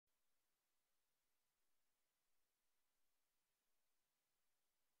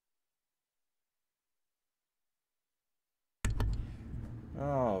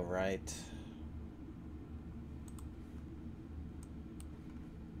All right.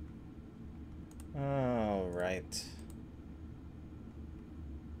 All right.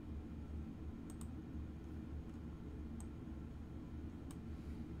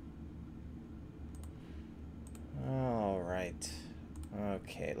 All right.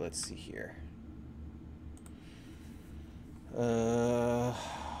 Okay, let's see here. All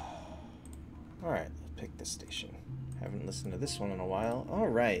right, let's pick this station. Haven't listened to this one in a while. All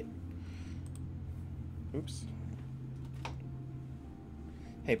right. Oops.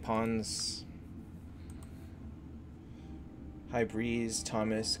 Hey, Pawns. Hi, Breeze,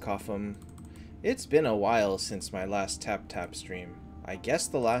 Thomas, Coffum. It's been a while since my last Taptap stream. I guess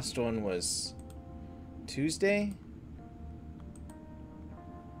the last one was Tuesday?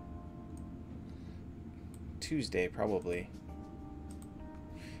 Tuesday, probably.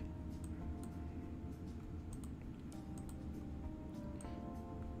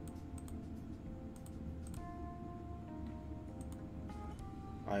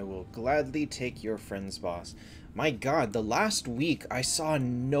 I will gladly take your friends boss. My god, the last week I saw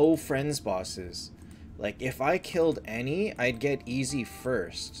no friends bosses. Like, if I killed any, I'd get easy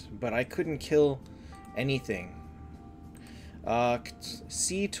first. But I couldn't kill anything.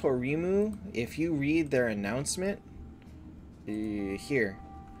 See Torimu, if you read their announcement, here.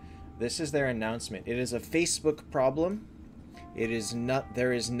 This is their announcement. It is a Facebook problem. It is not.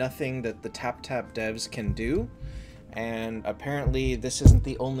 There is nothing that the Taptap devs can do. And apparently this isn't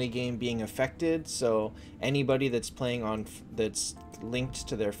the only game being affected, so anybody that's playing on that's linked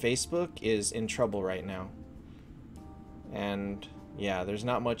to their Facebook is in trouble right now. And yeah, there's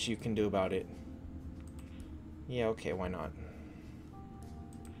not much you can do about it. Yeah, okay, why not?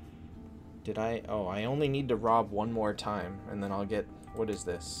 Did I? Oh, I only need to rob one more time, and then I'll get... What is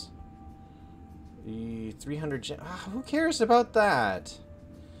this? 300 gem... who cares about that?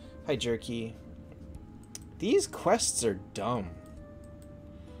 Hi, Jerky. These quests are dumb.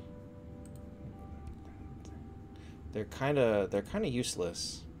 They're kind of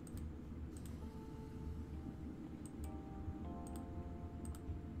useless.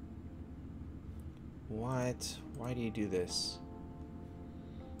 What? Why do you do this?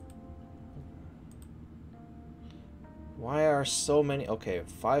 Why are so many? Okay,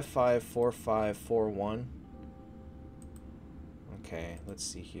 554541. Okay, let's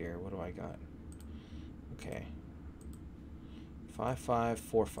see here. What do I got? Okay.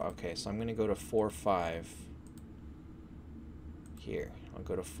 5545. Okay, so I'm gonna go to 45. Here, I'll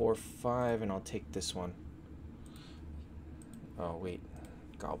go to 45 and I'll take this one. Oh wait,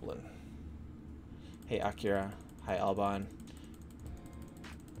 Goblin. Hey Akira. Hi Alban.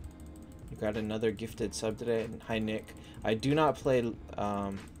 You got another gifted sub today. Hi Nick. I do not play.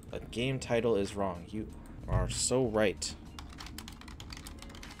 A game title is wrong. You are so right.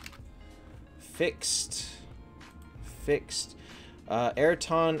 Fixed.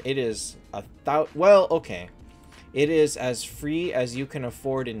 Airton, it is well, okay. It is as free as you can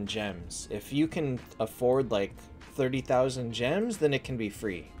afford in gems. If you can afford like 30,000 gems, then it can be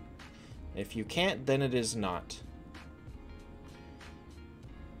free. If you can't, then it is not.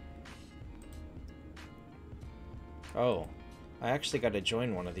 Oh, I actually got to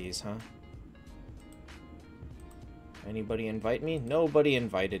join one of these, huh? Anybody invite me? Nobody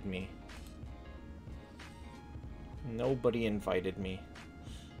invited me. Nobody invited me.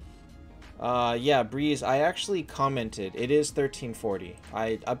 Yeah, Breeze, I actually commented. It is 1340.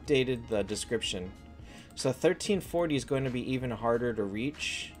 I updated the description. So 1340 is going to be even harder to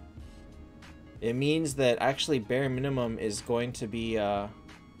reach. It means that actually bare minimum is going to be, bare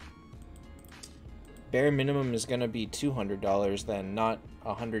minimum is going to be $200 then, not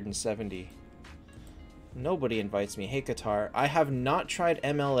 $170. Nobody invites me. Hey, Qatar. I have not tried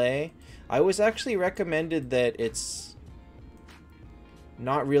MLA. I was actually recommended that it's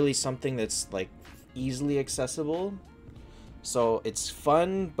not really something that's like easily accessible. So it's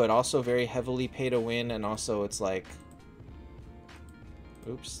fun, but also very heavily pay to win, and also it's like...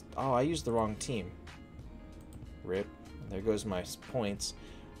 Oops. Oh, I used the wrong team. Rip. There goes my points.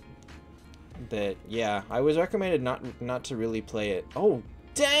 That, yeah, I was recommended not to really play it. Oh,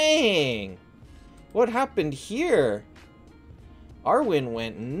 dang! What happened here? Arwen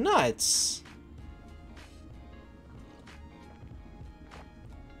went nuts.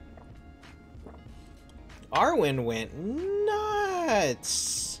 Arwen went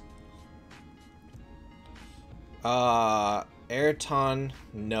nuts. Airton,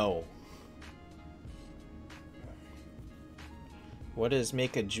 no. What is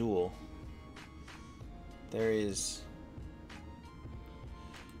make a jewel? There is...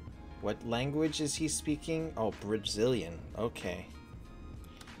 What language is he speaking? Oh, Brazilian. Okay.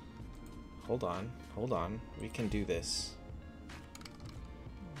 Hold on. Hold on. We can do this.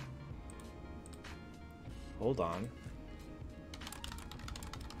 Hold on.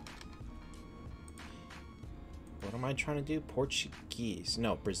 What am I trying to do? Portuguese.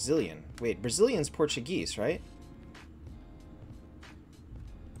 No, Brazilian. Wait, Brazilian's Portuguese, right?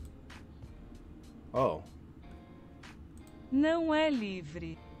 Oh. Não é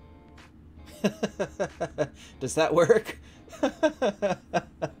livre. Does that work?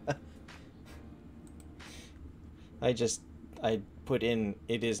 I put in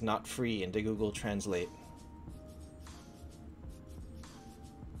 "it is not free" into Google Translate.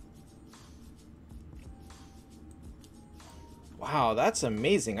 Wow, that's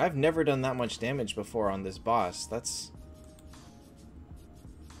amazing. I've never done that much damage before on this boss. That's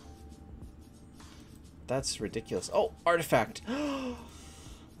ridiculous. Oh, artifact.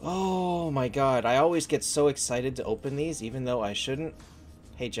 Oh my god, I always get so excited to open these, even though I shouldn't.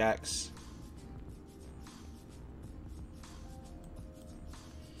 Hey, Jax.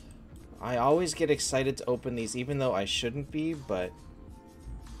 I always get excited to open these, even though I shouldn't be, but...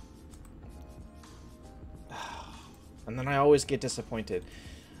 And then I always get disappointed.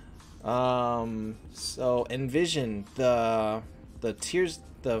 So, envision, the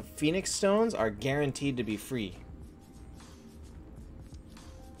Phoenix Stones are guaranteed to be free.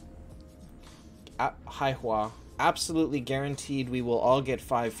 Hi Hua, absolutely guaranteed we will all get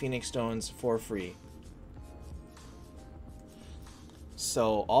 5 Phoenix Stones for free.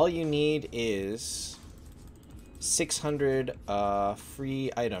 So all you need is 600 free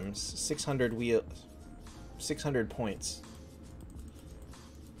items, 600 points.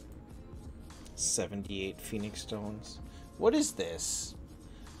 78 Phoenix Stones. What is this?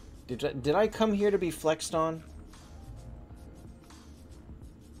 Did I come here to be flexed on?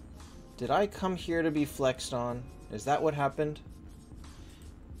 Did I come here to be flexed on? Is that what happened?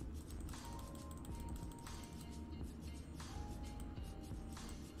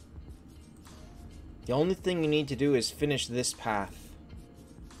 The only thing you need to do is finish this path.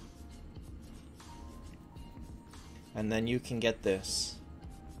 And then you can get this.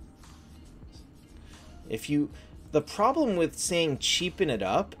 The problem with saying cheapen it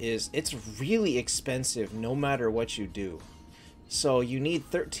up is it's really expensive no matter what you do. So you need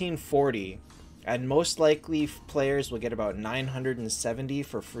 1340, and most likely players will get about 970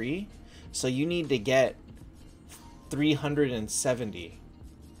 for free. So you need to get 370.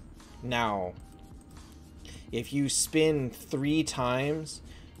 Now, if you spin 3 times,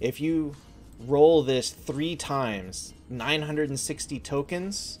 if you roll this 3 times, 960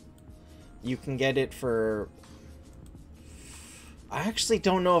 tokens, you can get it for... I actually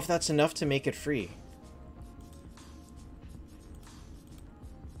don't know if that's enough to make it free.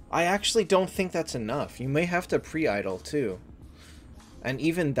 I actually don't think that's enough. You may have to pre-idle too. And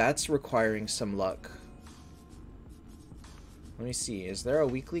even that's requiring some luck. Let me see. Is there a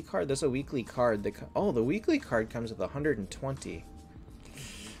weekly card? There's a weekly card. Oh, the weekly card comes with 120.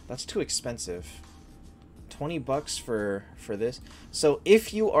 That's too expensive. 20 bucks for this. So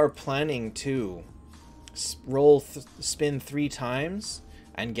if you are planning to spin 3 times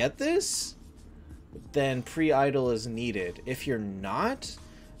and get this, then pre-idle is needed. If you're not,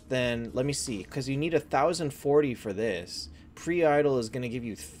 then let me see, because you need 1040 for this. Pre-idle is going to give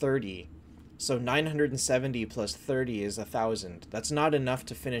you 30. So 970 plus 30 is 1000. That's not enough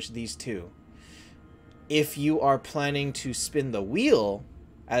to finish these 2. If you are planning to spin the wheel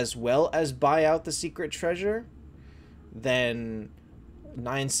as well as buy out the secret treasure, then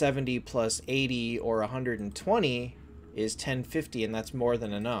 970 plus 80 or 120 is 1050, and that's more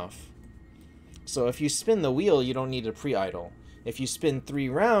than enough. So if you spin the wheel, you don't need to pre-idle. If you spin 3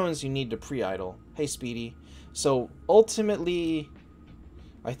 rounds, you need to pre-idle. Hey, Speedy. So ultimately,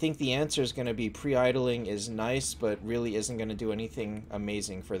 I think the answer is going to be pre-idling is nice, but really isn't going to do anything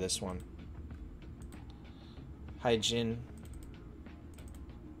amazing for this one. Hi, Jin.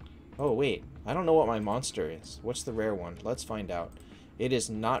 Oh, wait. I don't know what my monster is. What's the rare one? Let's find out. It is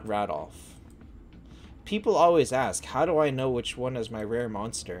not Radolf. People always ask, how do I know which one is my rare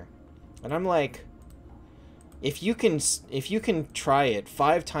monster? And I'm like, if you can try it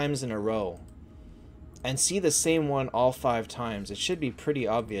 5 times in a row and see the same one all 5 times, it should be pretty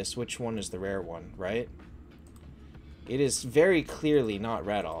obvious which one is the rare one, right? It is very clearly not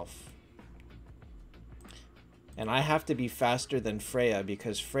Radolf. And I have to be faster than Freya,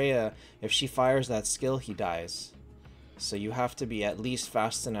 because Freya, if she fires that skill, he dies. So you have to be at least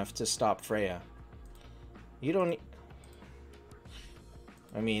fast enough to stop Freya. You don't...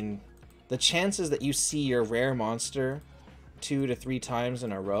 I mean, the chances that you see your rare monster 2 to 3 times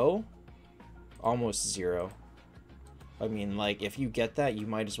in a row, almost 0. I mean, like, if you get that, you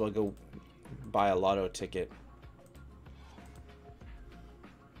might as well go buy a lotto ticket.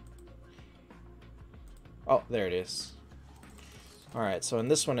 Oh, there it is. Alright, so in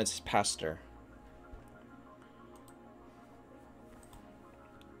this one it's Pastor.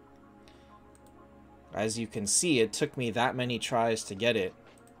 As you can see, it took me that many tries to get it.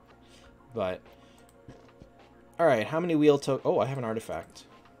 But... Alright, how many wheel tokens? Oh, I have an artifact.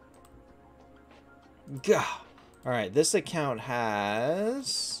 Gah! Alright, this account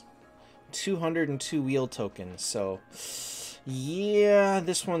has 202 wheel tokens, so yeah,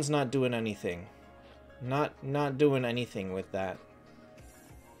 this one's not doing anything. Not doing anything with that.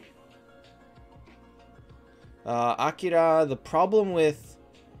 Akira, the problem with...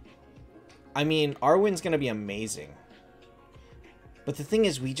 I mean, Arwen's gonna be amazing. But the thing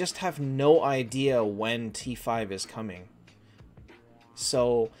is, we just have no idea when T5 is coming.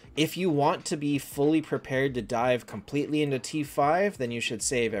 So, if you want to be fully prepared to dive completely into T5, then you should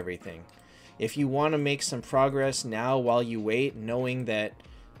save everything. If you want to make some progress now while you wait, knowing that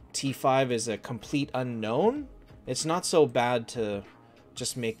T5 is a complete unknown, it's not so bad to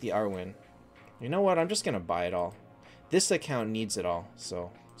just make the Arwen. You know what? I'm just going to buy it all. This account needs it all,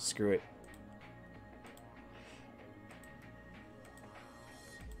 so screw it.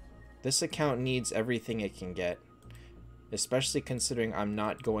 This account needs everything it can get. Especially considering I'm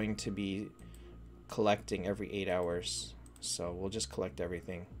not going to be collecting every 8 hours. So we'll just collect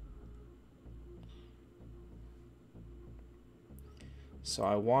everything. So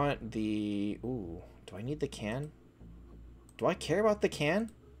I want the... Ooh, do I need the can? Do I care about the can?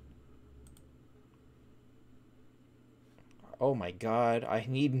 Oh my god, I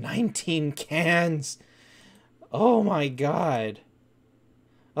need 19 cans! Oh my god.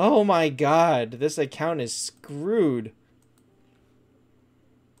 Oh my god, this account is screwed.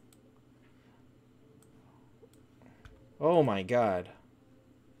 Oh my god.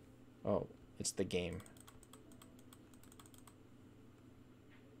 Oh, it's the game.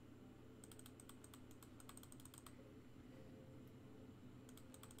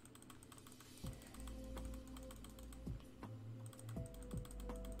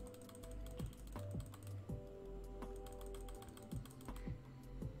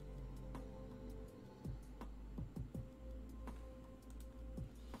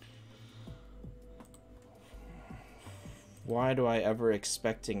 Why do I ever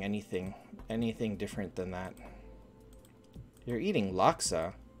expecting anything different than that? You're eating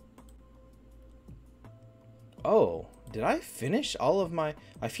laksa. Oh, did I finish all of my...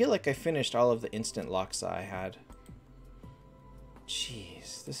 I feel like I finished all of the instant laksa I had.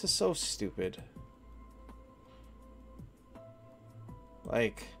 Jeez, this is so stupid.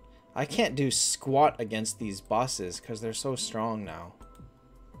 Like, I can't do squat against these bosses because they're so strong now.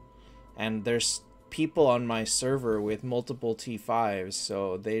 And there's people on my server with multiple T5s,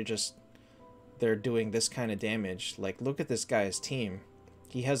 so they're doing this kind of damage. Like, look at this guy's team.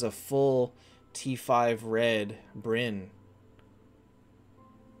 He has a full T5 red Bryn.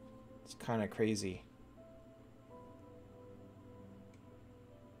 It's kind of crazy.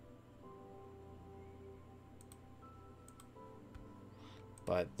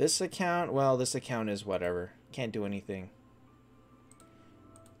 But this account, well, this account is whatever. Can't do anything.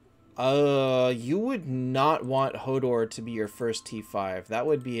 You would not want Hodor to be your first T5. That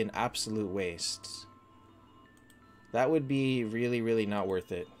would be an absolute waste. That would be really, really not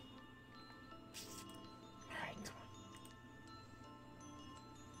worth it. Alright.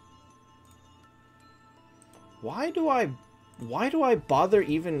 Why do I bother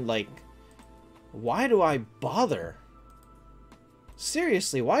even, like... Why do I bother?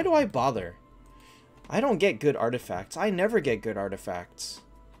 Seriously, why do I bother? I don't get good artifacts. I never get good artifacts.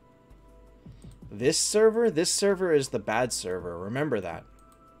 This server is the bad server. Remember that.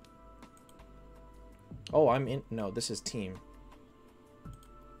 Oh, I'm in... No, this is team.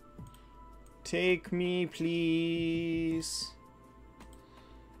 Take me, please.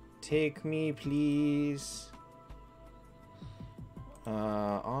 Take me, please.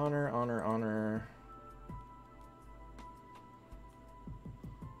 Honor, honor, honor.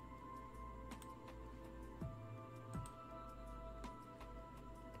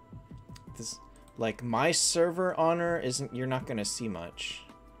 This... Like, my server honor isn't... You're not gonna see much.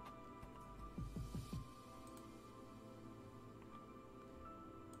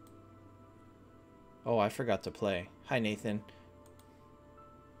 Oh, I forgot to play. Hi, Nathan.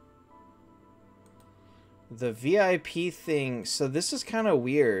 The VIP thing... So this is kind of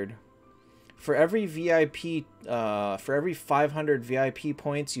weird. For every VIP... for every 500 VIP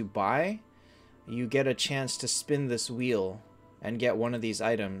points you buy, you get a chance to spin this wheel and get one of these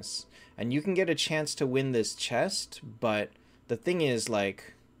items. And you can get a chance to win this chest, but the thing is,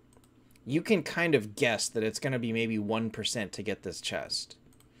 like, you can kind of guess that it's going to be maybe 1% to get this chest.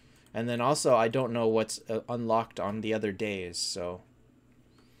 And then also, I don't know what's unlocked on the other days, so...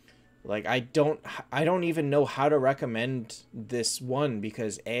 Like, I don't even know how to recommend this one,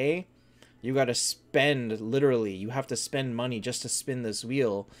 because A, you gotta spend, literally, you have to spend money just to spin this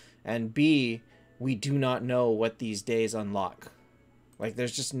wheel, and B, we do not know what these days unlock. Like,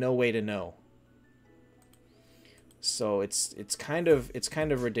 there's just no way to know. So it's kind of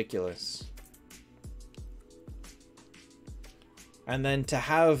ridiculous. And then to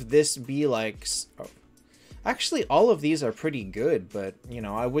have this be like... Actually, all of these are pretty good, but, you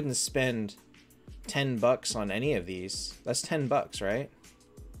know, I wouldn't spend $10 on any of these. That's $10, right?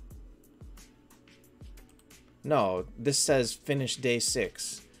 No, this says finish day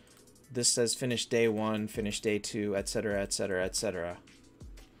 6. This says finish day 1, finish day 2, etc., etc., etc.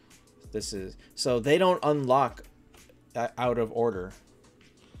 This is... So they don't unlock out of order.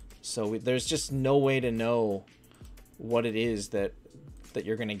 So there's just no way to know what it is that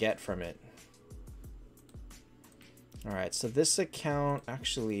you're going to get from it. Alright, so this account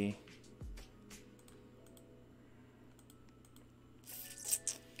actually...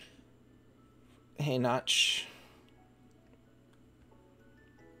 Hey, Notch.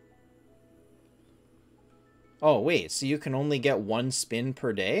 Oh, wait, so you can only get 1 spin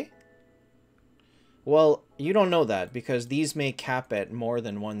per day? Well, you don't know that, because these may cap at more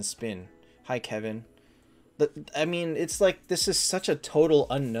than 1 spin. Hi, Kevin. I mean, it's like, this is such a total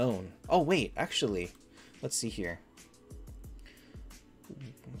unknown. Oh, wait, actually. Let's see here.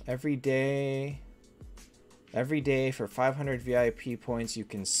 Every day for 500 VIP points, you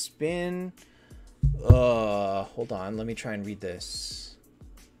can spin. Hold on, let me try and read this.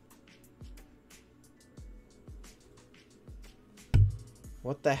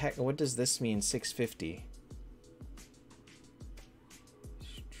 What the heck? What does this mean, 650?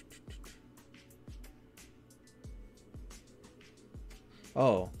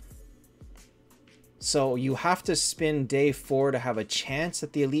 Oh. So you have to spin day 4 to have a chance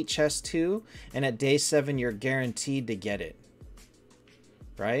at the Elite Chest 2, and at day 7 you're guaranteed to get it.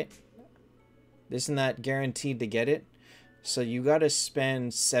 Right? Isn't that guaranteed to get it? So you gotta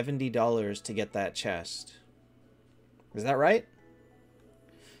spend $70 to get that chest. Is that right?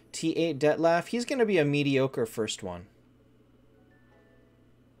 T8 Detlaf, he's gonna be a mediocre first one.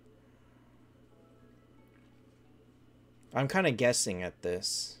 I'm kind of guessing at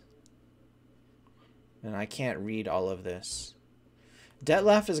this. And I can't read all of this.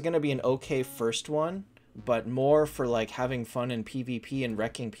 Detlef is going to be an okay first one, but more for like having fun in PvP and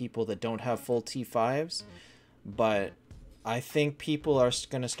wrecking people that don't have full T5s. But I think people are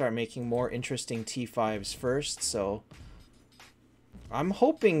going to start making more interesting T5s first, so I'm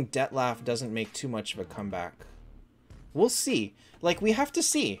hoping Detlef doesn't make too much of a comeback. We'll see. Like, we have to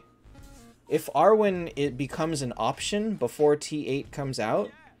see. If Arwen it becomes an option before T8 comes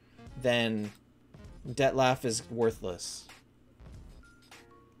out, then Detlef is worthless.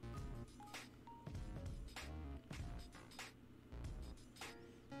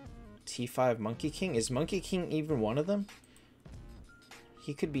 T5 Monkey King? Is Monkey King even one of them?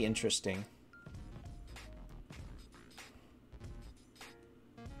 He could be interesting.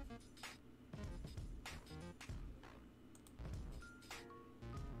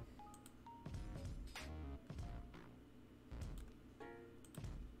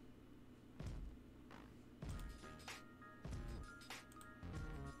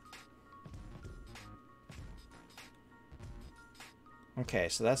 Okay,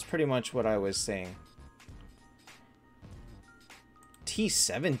 so that's pretty much what I was saying.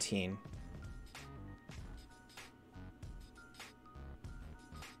 T17.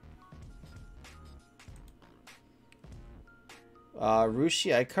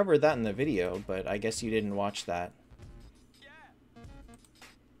 Rushi, I covered that in the video, but I guess you didn't watch that.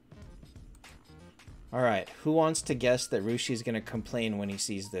 Alright, who wants to guess that Rushi's gonna complain when he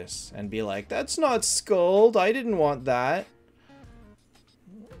sees this and be like, that's not Skuld, I didn't want that.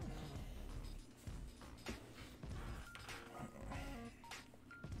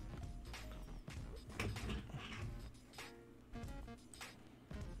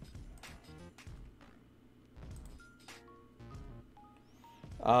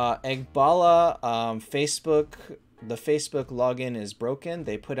 Egbala, the Facebook login is broken.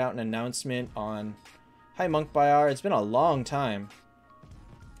 They put out an announcement on... Hi, Monk Bayar. It's been a long time.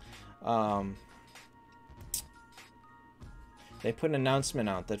 They put an announcement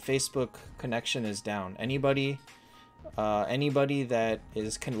out that Facebook connection is down. Anybody that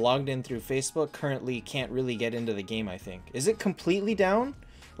is logged in through Facebook currently can't really get into the game, I think. Is it completely down?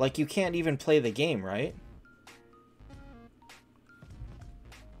 Like, you can't even play the game, right?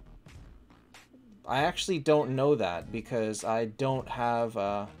 I actually don't know that because I don't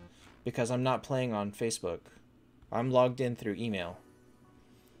have, because I'm not playing on Facebook. I'm logged in through email.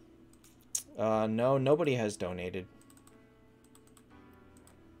 No, nobody has donated.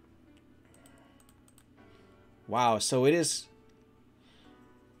 Wow, so it is...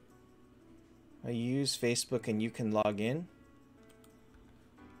 I use Facebook and you can log in?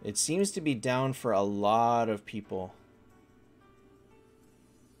 It seems to be down for a lot of people.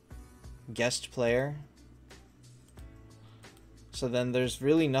 Guest player. So then there's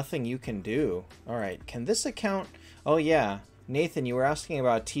really nothing you can do. Alright, can this account... Oh yeah, Nathan, you were asking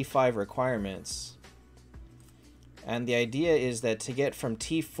about T5 requirements. And the idea is that to get from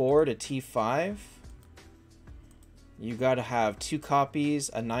T4 to T5, you gotta have 2 copies,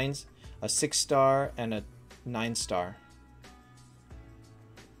 a 6-star, and a 9-star.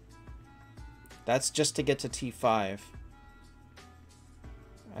 That's just to get to T5.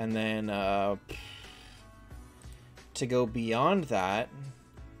 And then to go beyond that,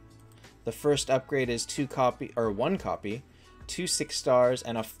 the first upgrade is 1 copy, 2 6-stars,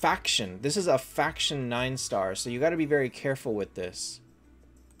 and a faction. This is a faction 9-star, so you got to be very careful with this.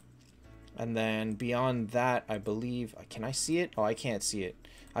 And then beyond that, I believe, can I see it? Oh, I can't see it.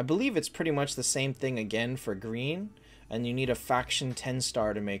 I believe it's pretty much the same thing again for green, and you need a faction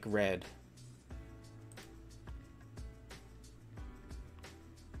 10-star to make red.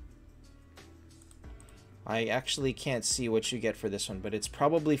 I actually can't see what you get for this one, but it's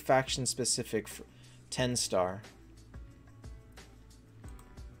probably faction specific 10-star.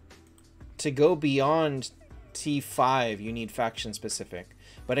 To go beyond T5, you need faction specific.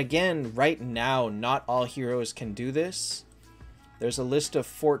 But again, right now, not all heroes can do this. There's a list of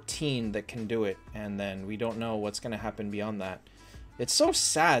 14 that can do it, and then we don't know what's going to happen beyond that. It's so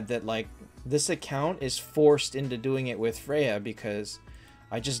sad that, like, this account is forced into doing it with Freya because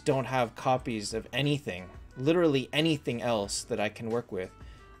I just don't have copies of anything. Literally anything else that I can work with.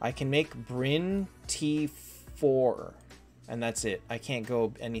 I can make Bryn T4, and that's it. I can't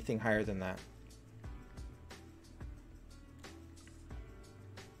go anything higher than that.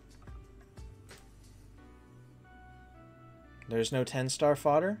 There's no 10-star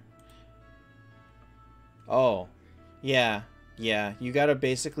fodder? Oh, yeah, you gotta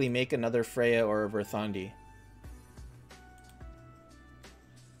basically make another Freya or a Verthandi.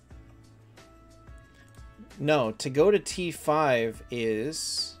 No, to go to T5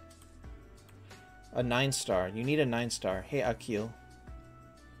 is a 9-star. You need a 9-star. Hey, Akil.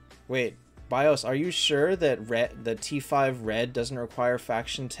 Wait, Bios, are you sure that the T5 red doesn't require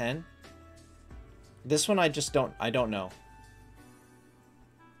faction 10? This one I don't know.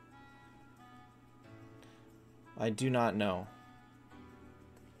 I do not know.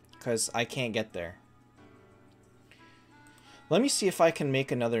 Because I can't get there. Let me see if I can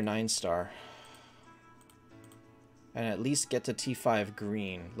make another 9-star. And at least get to T5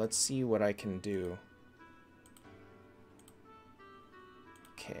 green. Let's see what I can do.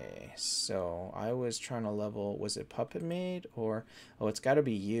 Okay, so I was trying to level... Was it Puppet Maid or... Oh, it's got to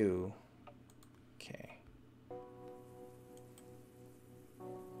be you. Okay.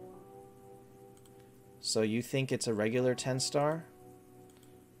 So you think it's a regular 10-star?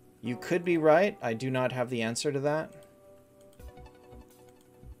 You could be right. I do not have the answer to that.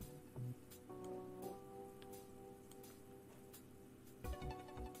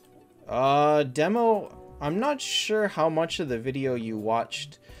 Demo, I'm not sure how much of the video you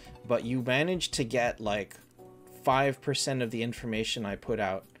watched, but you managed to get like 5% of the information I put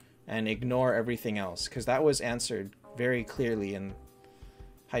out and ignore everything else, because that was answered very clearly in...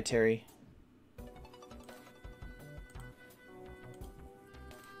 Hi, Terry.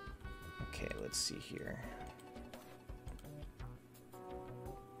 Okay, let's see here.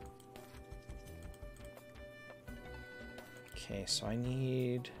 Okay, so I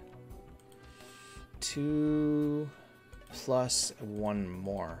need 2 plus 1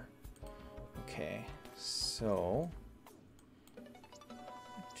 more. Okay, so...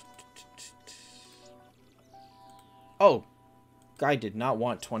 Oh! Guy did not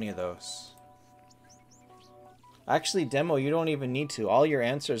want 20 of those. Actually, Demo, you don't even need to. All your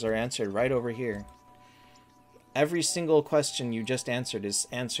answers are answered right over here. Every single question you just answered is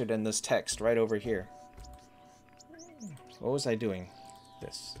answered in this text right over here. What was I doing?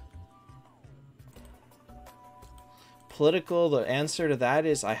 This. Political, the answer to that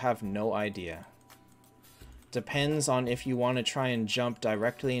is I have no idea. Depends on if you want to try and jump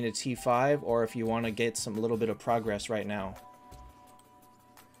directly into T5 or if you want to get some little bit of progress right now.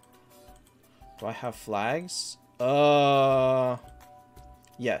 Do I have flags?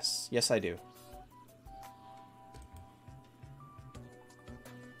 Yes. Yes, I do.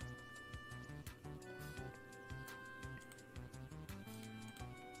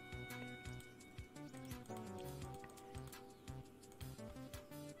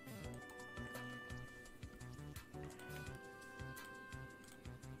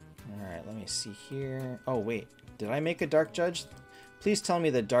 let me see here. Oh, wait. Did I make a Dark Judge? Please tell me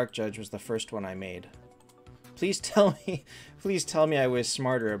the Dark Judge was the first one I made. Please tell me I was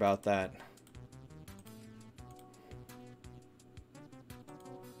smarter about that.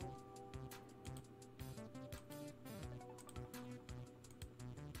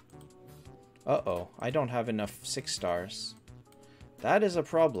 Uh-oh, I don't have enough 6 stars. That is a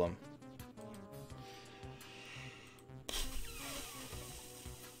problem.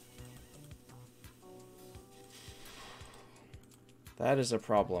 That is a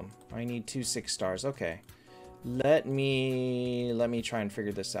problem. I need 2 6 stars. Okay. Let me try and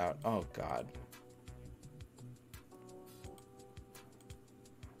figure this out. Oh god.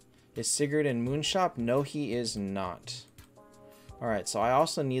 Is Sigurd in Moonshop? No, he is not. Alright, so I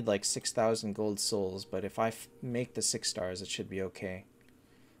also need like 6,000 gold souls, but if I make the 6 stars, it should be okay.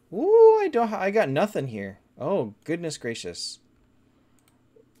 Ooh, I got nothing here. Oh, goodness gracious.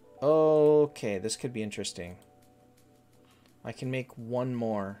 Okay, this could be interesting. I can make one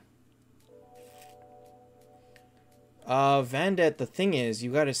more. Vandet, the thing is,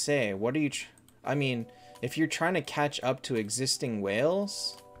 you gotta say, what are you... I mean, if you're trying to catch up to existing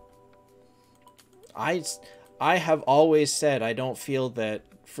whales... I have always said I don't feel that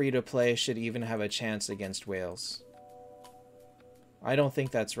free-to-play should even have a chance against whales. I don't think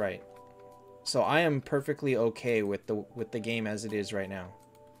that's right. So I am perfectly okay with the game as it is right now.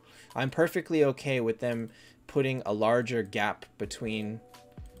 I'm perfectly okay with them putting a larger gap between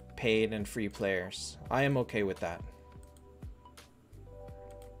paid and free players. I am okay with that.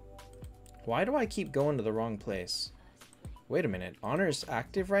 Why do I keep going to the wrong place? Wait a minute. Honor's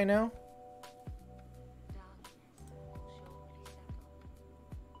active right now?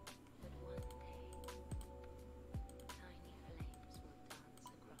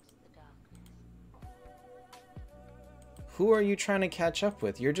 Who are you trying to catch up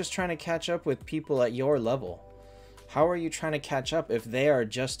with? You're just trying to catch up with people at your level. How are you trying to catch up if they are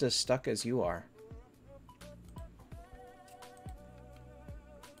just as stuck as you are?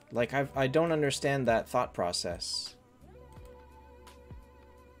 Like, I don't understand that thought process.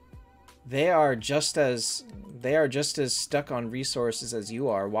 They are just as stuck on resources as you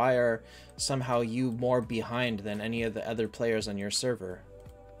are. Why are somehow you more behind than any of the other players on your server?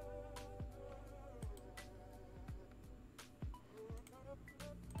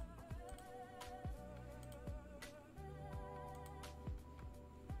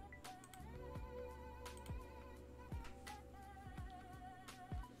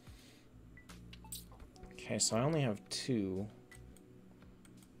 Okay, so I only have 2.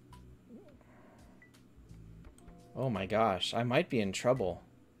 Oh my gosh, I might be in trouble.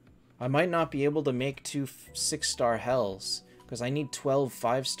 I might not be able to make 2 6-star hells, because I need 12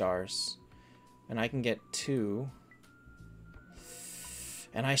 5-stars. And I can get 2.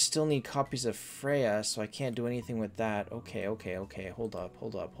 And I still need copies of Freya, so I can't do anything with that. Okay. Hold up.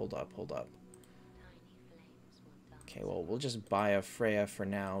 Okay, well, we'll just buy a Freya for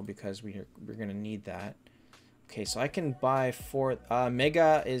now, because we're going to need that. Okay, so I can buy 4...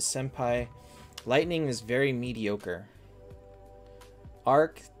 Mega is Senpai. Lightning is very mediocre.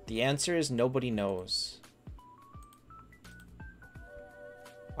 Arc, the answer is nobody knows.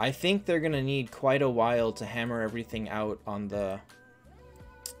 I think they're going to need quite a while to hammer everything out on the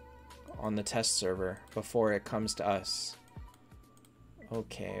test server before it comes to us.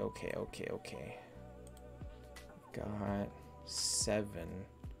 Okay. Got 7.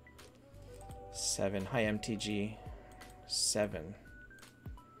 Hi, MTG. 7.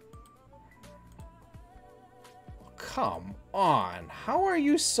 Come on. How are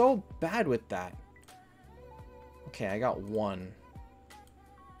you so bad with that? Okay, I got 1.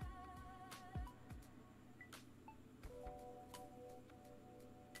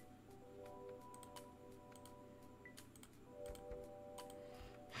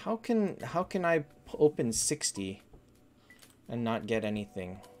 How can I open 60 and not get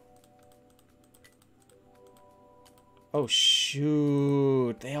anything? Oh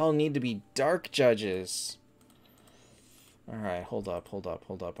shoot, they all need to be dark judges. Alright, hold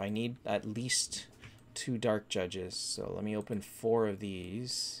up. I need at least 2 dark judges. So let me open 4 of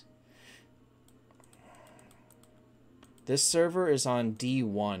these. This server is on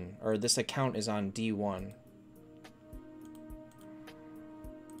D1, or this account is on D1.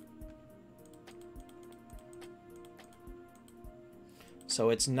 So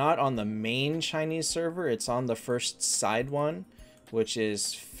it's not on the main Chinese server, it's on the first side one, which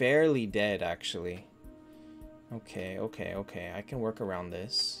is fairly dead, actually. Okay. I can work around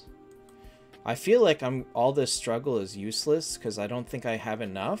this. I feel like all this struggle is useless, because I don't think I have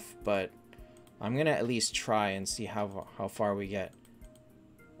enough, but I'm going to at least try and see how far we get.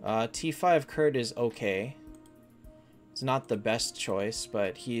 T5 Kurt is okay. It's not the best choice,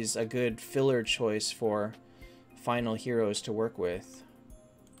 but he's a good filler choice for final heroes to work with.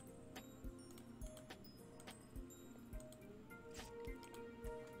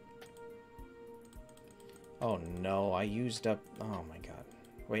 Oh no, I used up... Oh my god.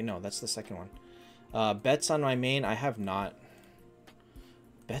 Wait, no, that's the second one. Bets on my main, I have not.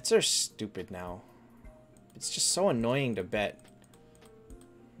 Bets are stupid now. It's just so annoying to bet.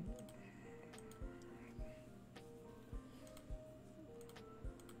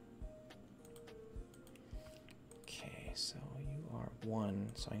 Okay, so you are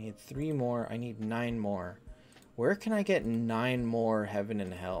 1. So I need 3 more. I need 9 more. Where can I get 9 more heaven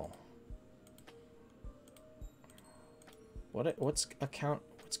and hell? What's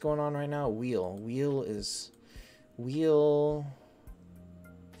going on right now? Wheel. Wheel.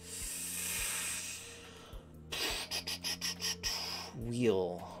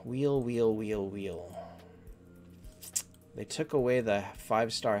 They took away the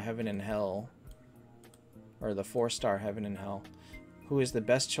 5-star heaven and hell. Or the 4-star heaven and hell. Who is the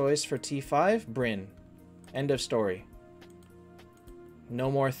best choice for T5? Bryn. End of story. No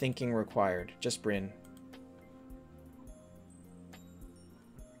more thinking required. Just Bryn.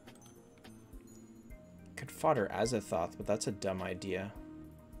 Could fodder Azathoth, but that's a dumb idea.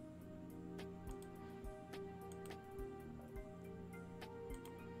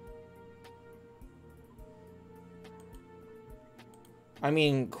 I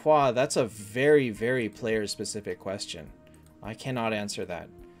mean, Qua, that's a very, very player-specific question. I cannot answer that.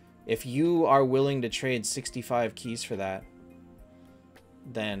 If you are willing to trade 65 keys for that,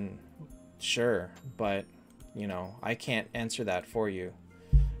 then sure. But, you know, I can't answer that for you.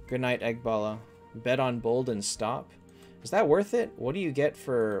 Good night, Eggballa. Bet on bold and stop. Is that worth it? What do you get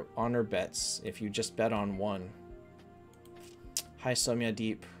for honor bets if you just bet on one? Hi, Somya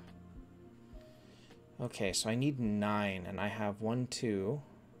Deep. Okay, so I need 9, and I have 1, 2.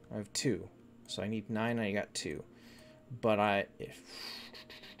 I have 2. So I need 9, and I got 2. But I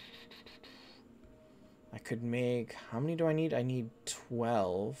could make... How many do I need? I need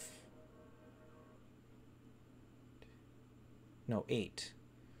 12. No, 8.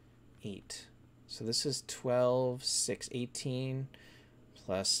 8. So this is 12, 6, 18,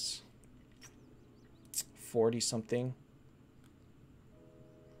 plus 40 something.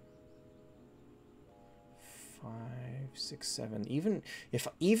 5, 6, 7.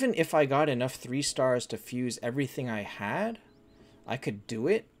 Even if I got enough 3 stars to fuse everything I had, I could do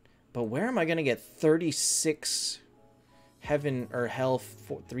it. But where am I gonna get 36 heaven or hell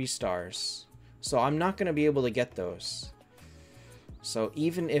 3 stars? So I'm not gonna be able to get those. So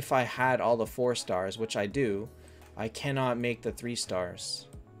even if I had all the 4 stars, which I do, I cannot make the 3 stars.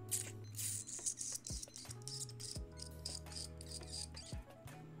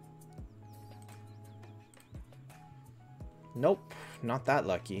 Nope, not that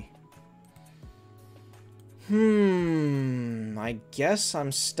lucky. I guess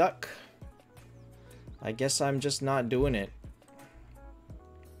I'm stuck. I guess I'm just not doing it.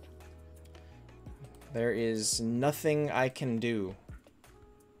 There is nothing I can do.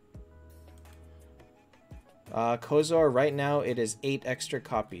 Kozor, right now it is 8 extra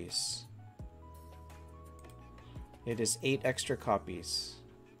copies. It is 8 extra copies.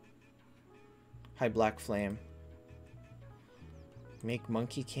 Hi, Black Flame. Make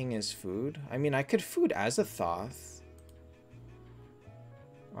Monkey King as food? I mean, I could food Azathoth.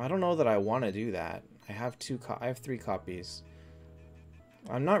 I don't know that I want to do that. I have 3 copies.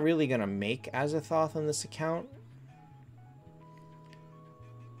 I'm not really gonna make Azathoth on this account.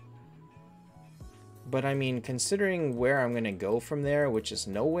 But I mean, considering where I'm gonna go from there, which is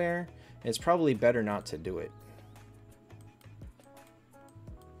nowhere, it's probably better not to do it.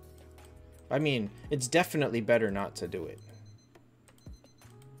 I mean, it's definitely better not to do it.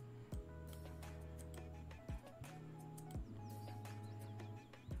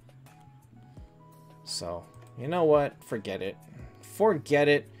 So, you know what? Forget it. Forget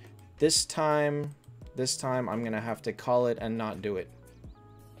it. This time I'm gonna have to call it and not do it.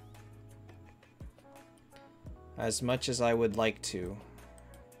 As much as I would like to.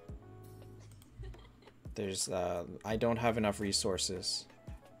 I don't have enough resources.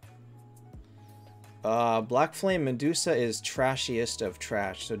 Black Flame Medusa is trashiest of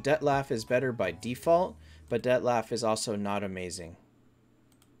trash. So Detlaf is better by default, but Detlaf is also not amazing.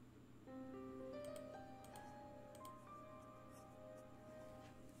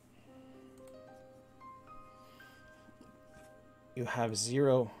 You have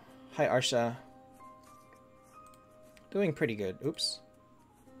 0. Hi, Arsha. Doing pretty good. Oops.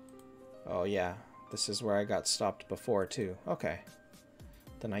 Oh, yeah. This is where I got stopped before, too. Okay.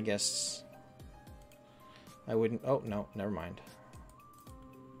 then I guess I wouldn't... Oh, no, never mind.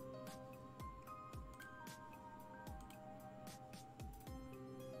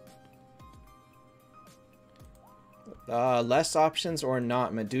 Less options or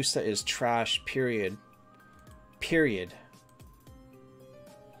not, Medusa is trash, period. Period.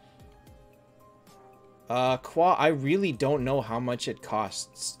 Qua, I really don't know how much it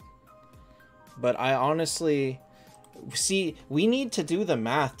costs. But I honestly... See, we need to do the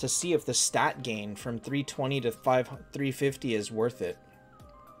math to see if the stat gain from 320 to 350 is worth it.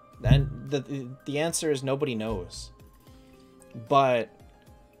 And the answer is nobody knows. But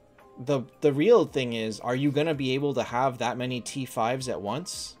the real thing is, are you going to be able to have that many T5s at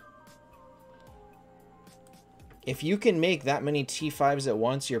once? If you can make that many T5s at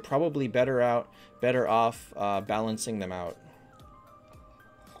once, you're probably better off balancing them out.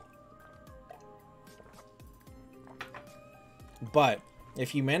 But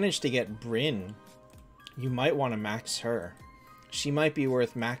if you manage to get Bryn, you might want to max her. She might be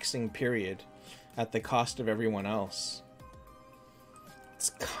worth maxing, period, at the cost of everyone else. It's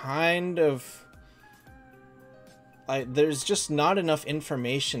kind of... there's just not enough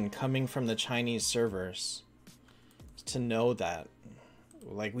information coming from the Chinese servers to know that.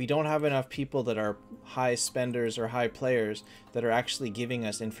 Like, we don't have enough people that are high spenders or high players that are actually giving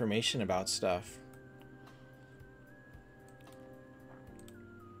us information about stuff.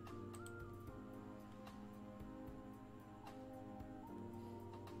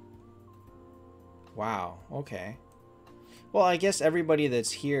 Wow, okay. Well, I guess everybody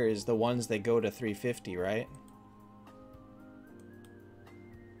that's here is the ones that go to 350, right?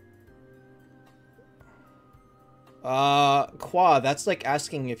 Qua, that's like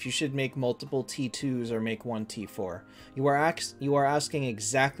asking if you should make multiple T2s or make one T4. You are asking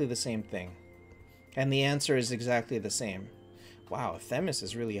exactly the same thing. And the answer is exactly the same. Wow, Themis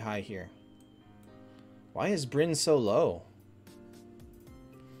is really high here. Why is Bryn so low?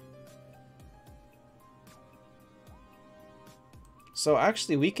 So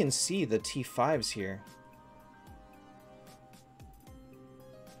actually we can see the T5s here.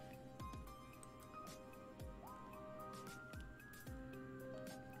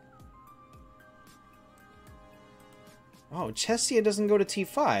 Oh, Chessia doesn't go to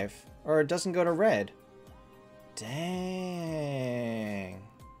T5. Or it doesn't go to red. Dang.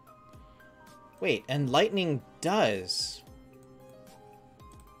 Wait, and Lightning does.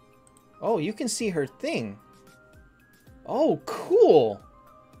 Oh, you can see her thing. Oh, cool!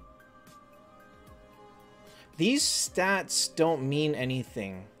 These stats don't mean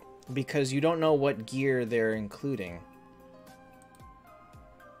anything because you don't know what gear they're including.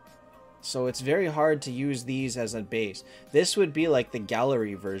 So it's very hard to use these as a base. This would be like the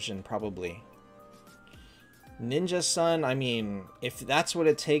gallery version, probably. Ninja Sun, I mean, if that's what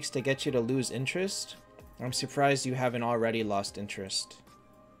it takes to get you to lose interest, I'm surprised you haven't already lost interest.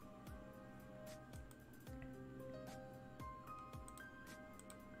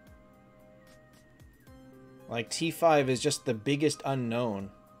 Like, T5 is just the biggest unknown.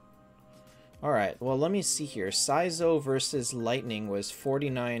 Alright, well, let me see here. Saizo versus Lightning was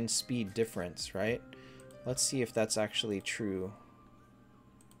 49 speed difference, right? Let's see if that's actually true.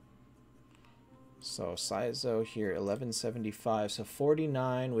 So, Saizo here, 1175. So,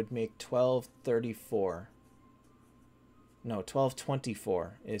 49 would make 1234. No,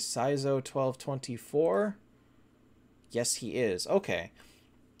 1224. Is Saizo 1224? Yes, he is. Okay.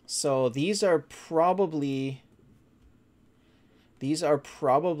 So these are probably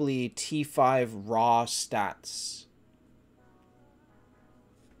T5 raw stats.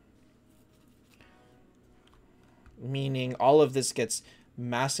 Meaning all of this gets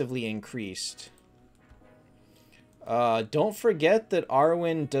massively increased. Don't forget that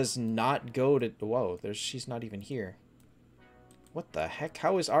Arwen does not go to... Whoa, she's not even here. What the heck?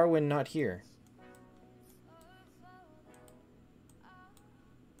 How is Arwen not here?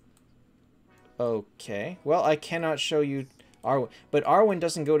 Okay, well, I cannot show you Arwen, but Arwen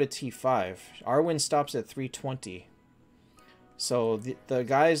doesn't go to T5. Arwen stops at 320. So the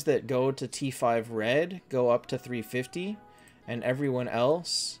guys that go to T5 red go up to 350, and everyone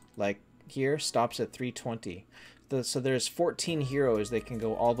else, like here, stops at 320. So there's 14 heroes that can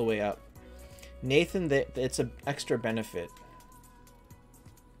go all the way up. Nathan, it's an extra benefit.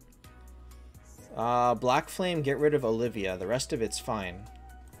 Black Flame, get rid of Olivia. The rest of it's fine.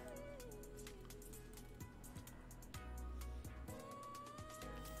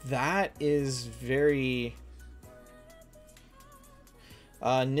 That is very...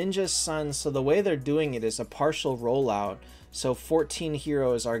 Ninja Sun, so the way they're doing it is a partial rollout. So 14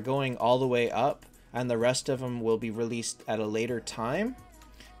 heroes are going all the way up, and the rest of them will be released at a later time.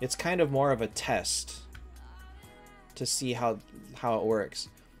 It's kind of more of a test to see how it works.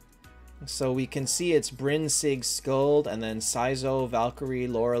 So we can see it's Bryn, Sig, Skuld, and then Saizo, Valkyrie,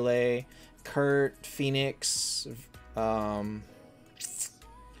 Lorelei, Kurt, Phoenix,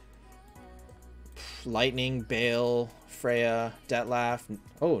 Lightning, Bale, Freya, Detlaf.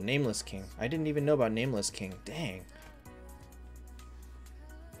 Oh, Nameless King. I didn't even know about Nameless King. Dang.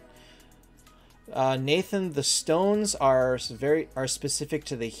 Nathan, the stones are specific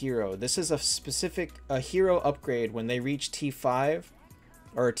to the hero. This is a hero upgrade. When they reach T5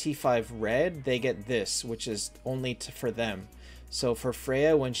 or T5 red, they get this, which is only for them. So for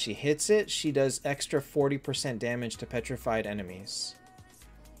Freya, when she hits it, she does extra 40% damage to petrified enemies.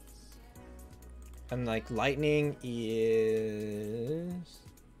 And like lightning is...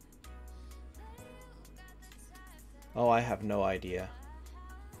 Oh, I have no idea.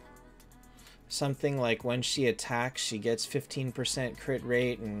 Something like when she attacks, she gets 15% crit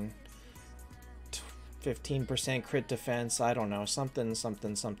rate and 15% crit defense. I don't know. Something,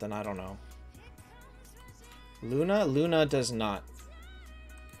 I don't know. Luna? Luna does not.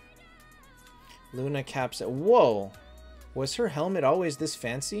 Luna caps it. Whoa! Was her helmet always this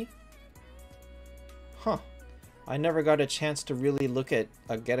fancy? Huh. I never got a chance to really look at,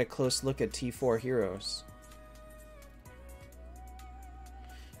 get a close look at T4 heroes.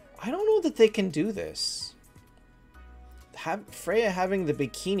 I don't know that they can do this. Freya having the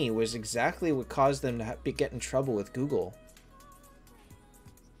bikini was exactly what caused them to get in trouble with Google.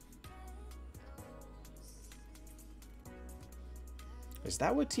 Is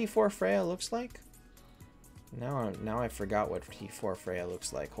that what T4 Freya looks like? Now I forgot what T4 Freya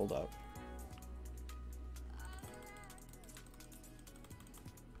looks like. Hold up.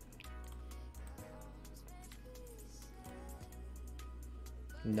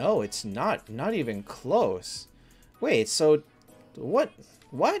 No, it's not. Not even close. Wait, so what?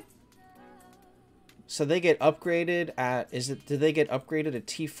 What? So they get upgraded at, do they get upgraded at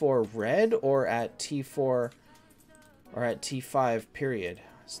T4 red or at T4 or at T5 period?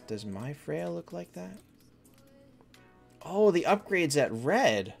 Does my Freya look like that? Oh, the upgrade's at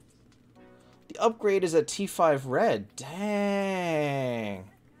red. The upgrade is at T5 red. Dang.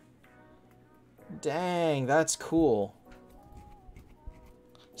 Dang, that's cool.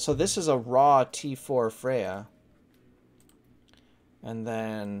 So this is a raw T4 Freya. And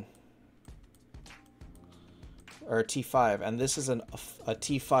then... Or T5. And this is a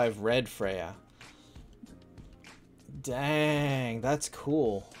T5 red Freya. Dang, that's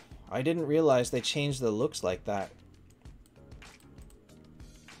cool. I didn't realize they changed the looks like that.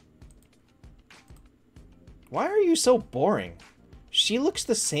 Why are you so boring? She looks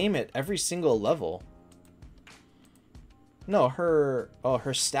the same at every single level. No, her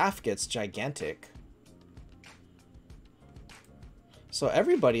staff gets gigantic. So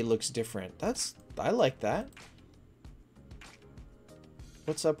everybody looks different. I like that.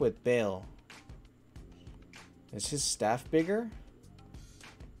 What's up with Bale? Is his staff bigger?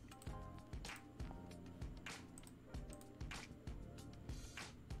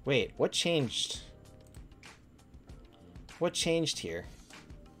 Wait, what changed? What changed here?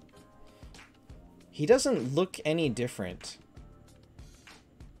 He doesn't look any different.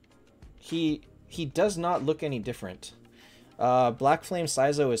 He does not look any different. Black Flame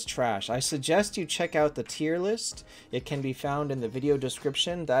Saizo is trash. I suggest you check out the tier list. It can be found in the video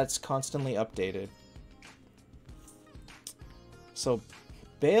description. That's constantly updated. So,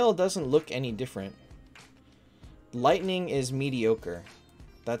 Bale doesn't look any different. Lightning is mediocre.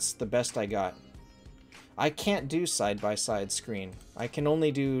 That's the best I got. I can't do side-by-side screen. I can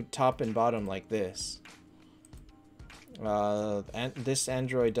only do top and bottom like this. And this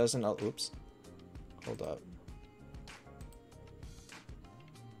Android doesn't... oops. Hold up.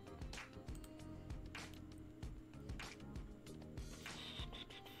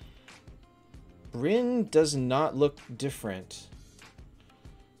 Bryn does not look different.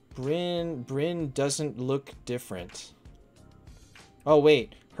 Bryn doesn't look different. Oh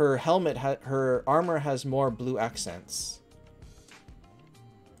wait, her helmet, her armor has more blue accents.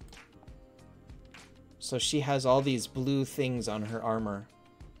 So she has all these blue things on her armor.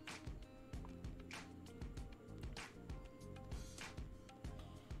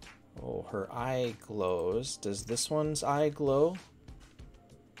 Oh, her eye glows. Does this one's eye glow?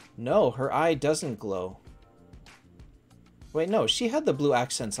 No, her eye doesn't glow. Wait, no, she had the blue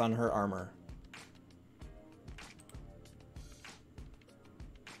accents on her armor.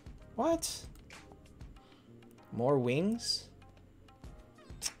 What? More wings?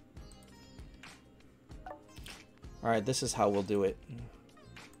 Alright, this is how we'll do it.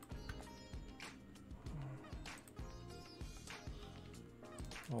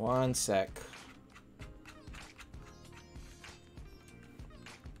 One sec.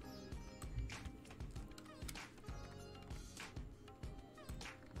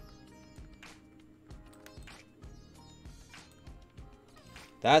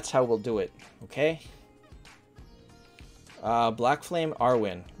 That's how we'll do it, okay? Black Flame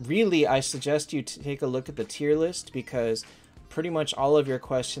Arwen. Really, I suggest you take a look at the tier list because pretty much all of your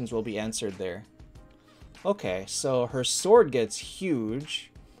questions will be answered there. Okay, so her sword gets huge.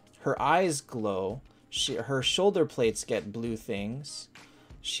 Her eyes glow. Her shoulder plates get blue things.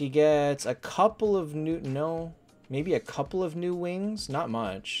 She gets a couple of new... maybe a couple of new wings. Not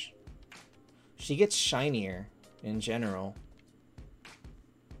much. She gets shinier in general.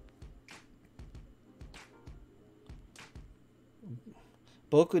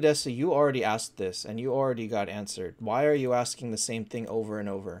 Boku Desu, you already asked this, and you already got answered. Why are you asking the same thing over and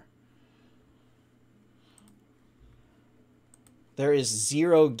over? There is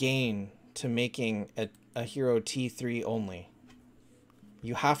zero gain to making a hero T3 only.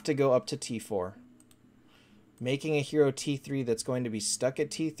 You have to go up to T4. Making a hero T3 that's going to be stuck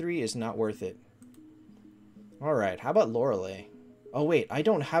at T3 is not worth it. Alright, how about Lorelei? Oh wait, I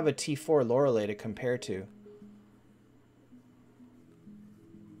don't have a T4 Lorelei to compare to.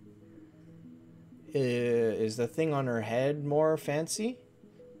 Is the thing on her head more fancy?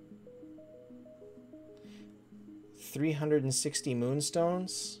 360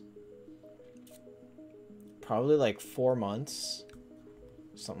 moonstones? Probably like 4 months.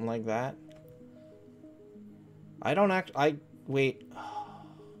 Something like that. I don't wait.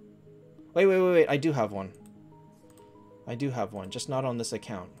 Wait. I do have one. I do have one, just not on this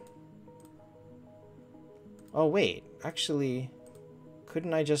account. Oh, wait. Actually,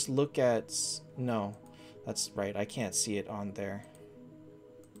 couldn't I just look at... No, that's right. I can't see it on there.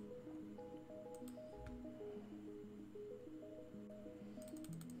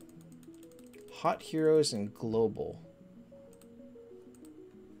 Hot Heroes and Global.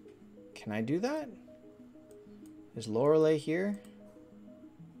 Can I do that? Is Lorelei here?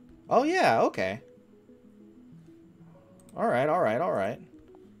 Oh, yeah, okay. Alright.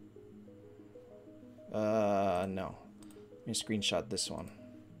 No. Let me screenshot this one.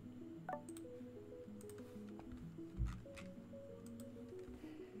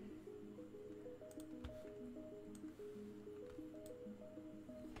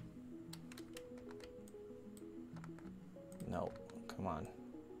 No, come on.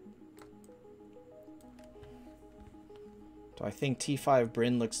 Do I think T5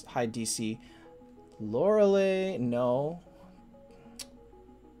 Bryn looks high DC? Lorelei, no.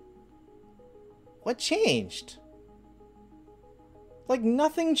 What changed? Like,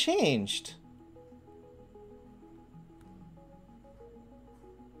 nothing changed.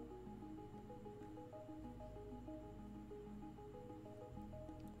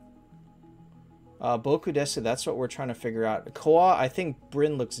 Boku Desu, that's what we're trying to figure out. Koa, I think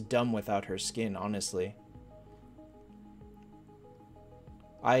Bryn looks dumb without her skin, honestly.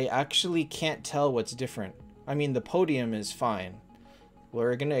 I actually can't tell what's different. I mean, the podium is fine.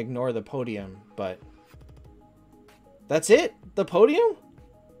 We're gonna ignore the podium, but... That's it? The podium?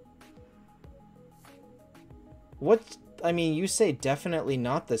 What? I mean, you say definitely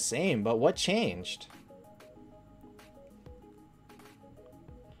not the same, but what changed?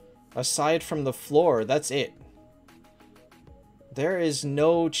 Aside from the floor, that's it. There is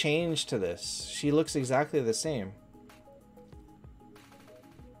no change to this. She looks exactly the same.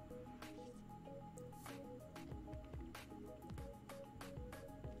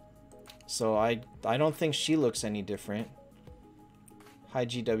 So I don't think she looks any different. Hi,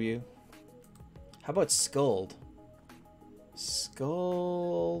 GW. How about Skuld?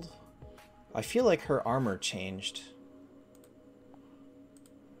 Skuld... I feel like her armor changed.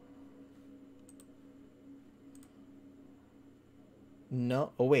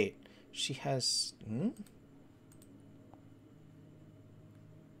 No. Oh, wait. She has...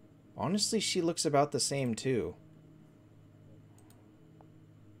 Honestly, she looks about the same, too.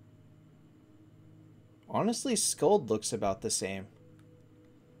 Honestly, Skuld looks about the same.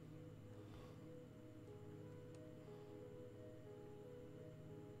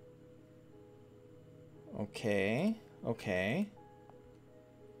 Okay.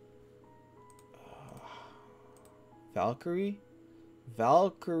 Valkyrie?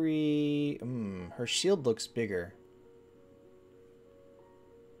 Valkyrie... her shield looks bigger.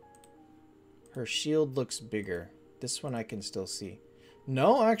 Her shield looks bigger. This one I can still see.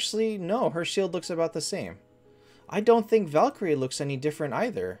 No, actually, no. Her shield looks about the same. I don't think Valkyrie looks any different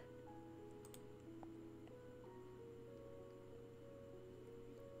either.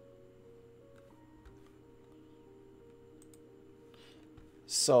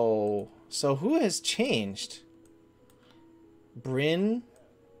 So who has changed? Bryn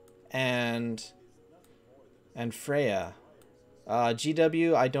and Freya.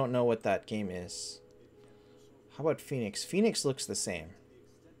 GW, I don't know what that game is. How about Phoenix? Phoenix looks the same.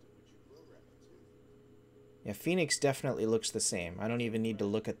 Yeah, Phoenix definitely looks the same. I don't even need to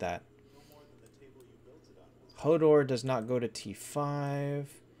look at that. Hodor does not go to T5.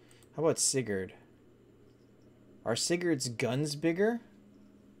 How about Sigurd? Are Sigurd's guns bigger?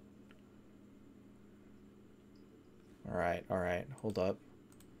 Alright, hold up.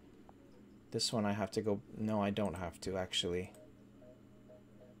 This one I have to go... No, I don't have to, actually.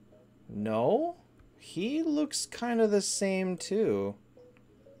 No? He looks kind of the same, too.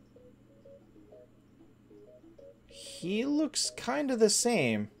 He looks kind of the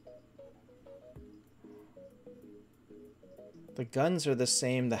same. The guns are the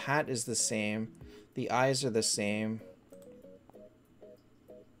same, the hat is the same, the eyes are the same.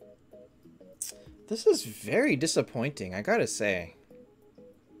 This is very disappointing, I gotta say.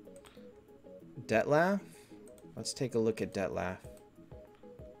 Detlef? Let's take a look at Detlef.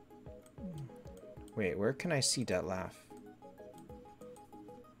 Wait, where can I see Detlef?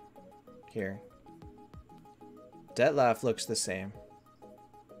 Here. Detlef looks the same.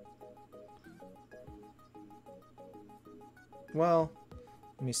 Well,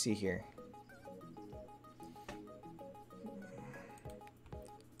 let me see here.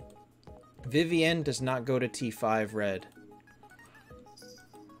 Vivienne does not go to T5 red.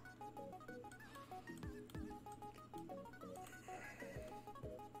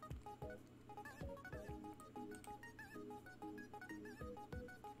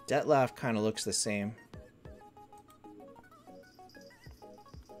 Detlef kind of looks the same.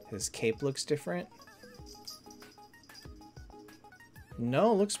 His cape looks different.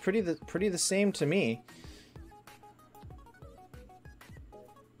 No, looks pretty the same to me.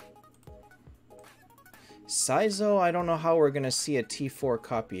 Saizo, I don't know how we're gonna see a T4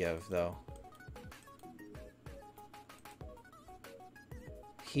 copy of, though.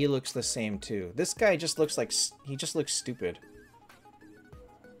 He looks the same too. This guy just looks like he just looks stupid.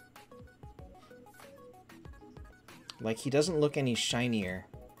 Like he doesn't look any shinier.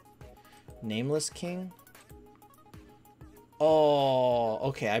 Nameless King? Oh,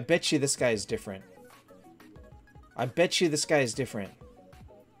 okay. I bet you this guy is different. I bet you this guy is different.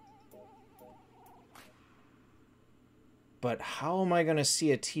 But how am I going to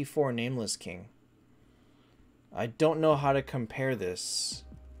see a T4 Nameless King? I don't know how to compare this.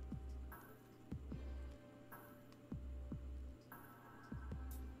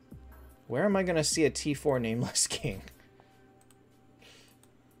 Where am I going to see a T4 Nameless King?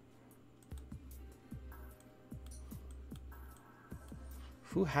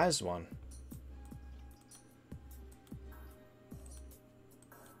 Who has one?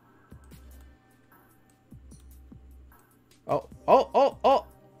 Oh!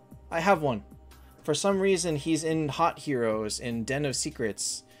 I have one. For some reason, he's in Hot Heroes in Den of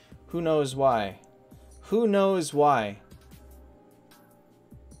Secrets. Who knows why? Who knows why?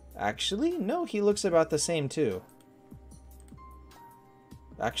 Actually, no, he looks about the same too.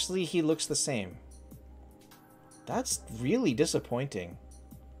 Actually, he looks the same. That's really disappointing.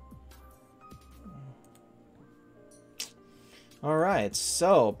 Alright,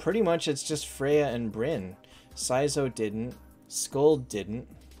 so pretty much it's just Freya and Bryn. Saizo didn't. Skull didn't.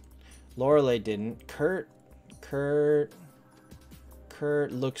 Lorelei didn't. Kurt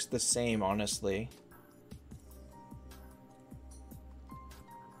looks the same, honestly.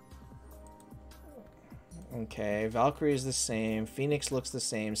 Okay, Valkyrie is the same. Phoenix looks the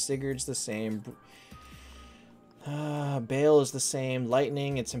same. Sigurd's the same. Bale is the same.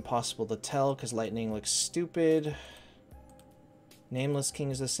 Lightning, it's impossible to tell because Lightning looks stupid. Nameless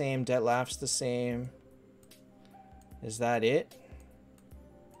King is the same. Detlef's the same. Is that it?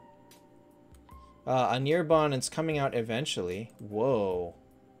 Anirban, it's coming out eventually. Whoa.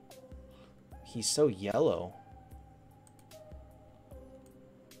 He's so yellow.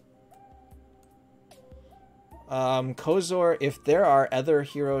 Kozor, if there are other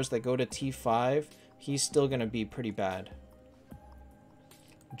heroes that go to T5, he's still gonna be pretty bad.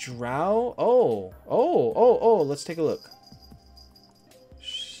 Drow? Oh, let's take a look.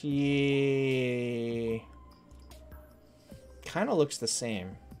 She kind of looks the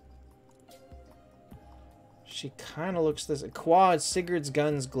same. She kind of looks this. Quad, Sigurd's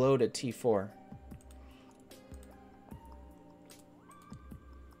guns glowed at T4.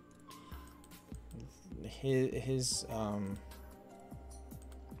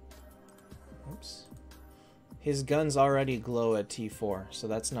 His guns already glow at T4, so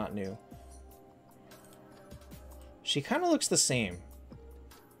that's not new. She kind of looks the same.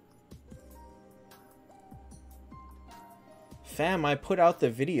 Fam, I put out the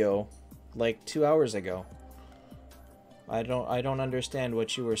video like 2 hours ago. I don't understand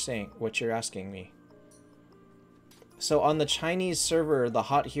what you were saying, what you're asking me. So on the Chinese server, the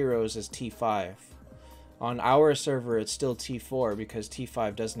hot heroes is T5. On our server, it's still T4 because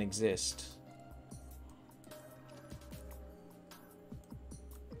T5 doesn't exist.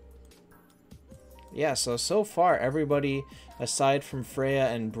 Yeah, so far everybody aside from Freya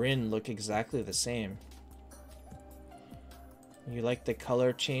and Brynn look exactly the same. You like the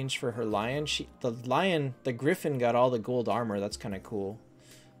color change for her lion? The griffin got all the gold armor. That's kind of cool.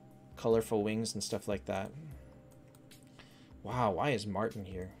 Colorful wings and stuff like that. Wow, why is Martin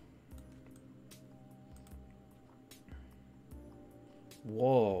here?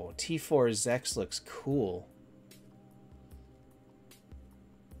 Whoa, T4 Zex looks cool.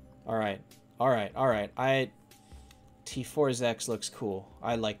 Alright. T4 Zex looks cool.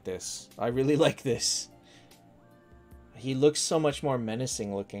 I like this. I really like this. He looks so much more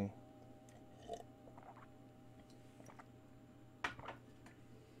menacing looking.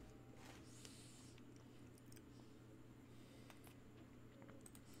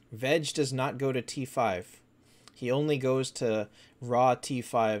 Veg does not go to T5. He only goes to raw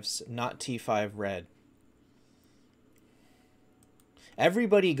T5s, not T5 red.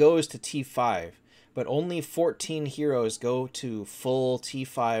 Everybody goes to T5, but only 14 heroes go to full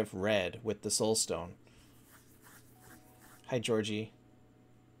T5 red with the Soulstone. Hi, Georgie.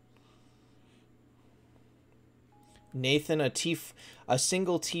 Nathan, a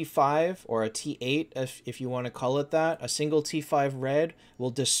single T5 or a T8, if you want to call it that, a single T5 red will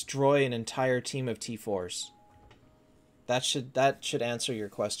destroy an entire team of T4s. That should answer your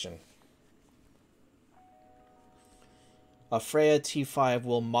question. A Freya T5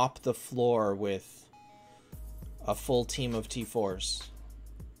 will mop the floor with a full team of T4s.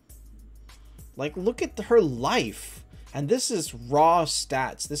 Like, look at her life. And this is raw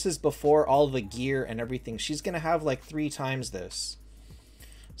stats. This is before all the gear and everything. She's going to have like 3 times this.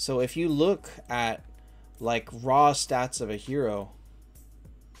 So if you look at like raw stats of a hero.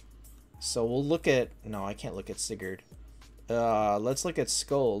 So we'll look at... No, I can't look at Sigurd. Let's look at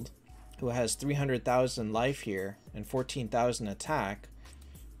Skuld, who has 300,000 life here and 14,000 attack,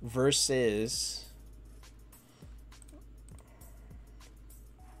 versus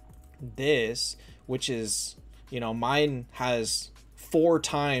this, which is, you know, mine has 4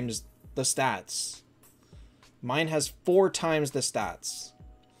 times the stats. Mine has 4 times the stats.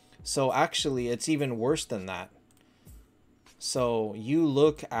 So actually, it's even worse than that. So you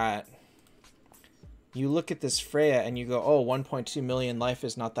look at this Freya and you go, oh, 1.2 million life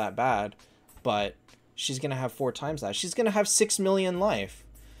is not that bad, but she's going to have 4 times that. She's going to have 6 million life.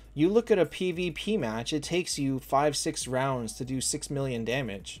 You look at a PvP match, it takes you 5-6 rounds to do 6 million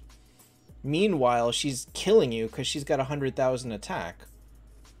damage. Meanwhile, she's killing you because she's got 100,000 attack.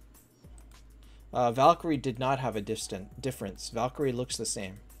 Valkyrie did not have a difference. Valkyrie looks the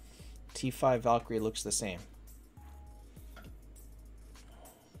same. T5 Valkyrie looks the same.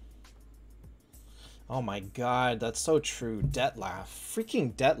 Oh my god, that's so true. Dettlaff.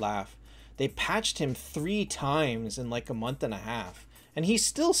 Freaking Dettlaff. They patched him 3 times in like a month and a half. And he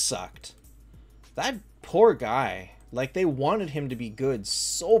still sucked. That poor guy. Like, they wanted him to be good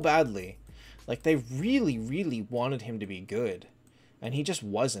so badly. Like, they really, really wanted him to be good. And he just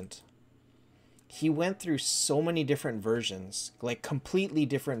wasn't. He went through so many different versions. Like, completely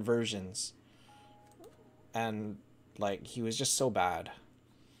different versions. And, like, he was just so bad.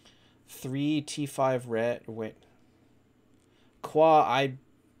 3 T5 red. Wait. Qua,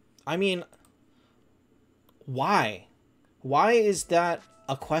 I mean, why? Why is that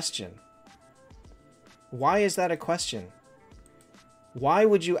a question? Why is that a question? Why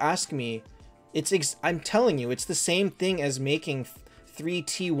would you ask me? I'm telling you, it's the same thing as making 3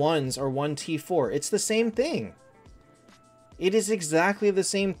 T1s or 1 T4. It's the same thing. It is exactly the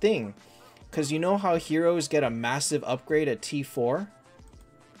same thing. Because you know how heroes get a massive upgrade at T4?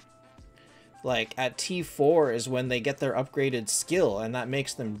 Like, at T4 is when they get their upgraded skill, and that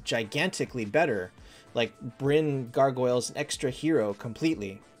makes them gigantically better. Like, Brynn Gargoyle's an extra hero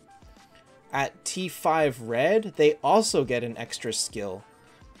completely. At T5 Red, they also get an extra skill.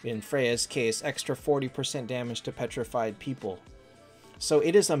 In Freya's case, extra 40% damage to petrified people. So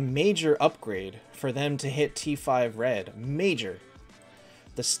it is a major upgrade for them to hit T5 Red. Major.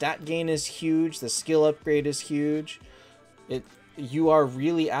 The stat gain is huge, the skill upgrade is huge. You are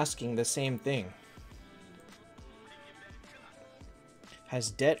really asking the same thing. Has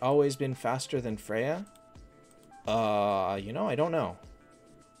Det always been faster than Freya? You know, I don't know.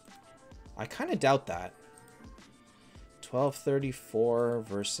 I kind of doubt that. 1234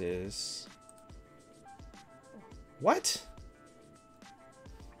 versus... What?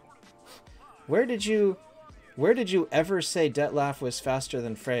 Where did you ever say Detlef was faster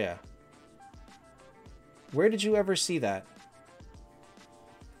than Freya? Where did you ever see that?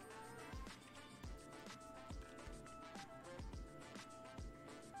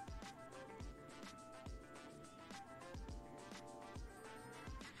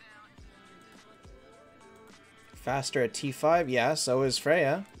 Faster at T5? Yeah, so is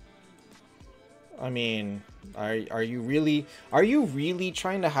Freya. I mean, are you really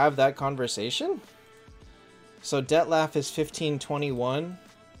trying to have that conversation? So Detlef is 1521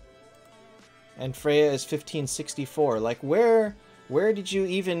 and Freya is 1564. Like where did you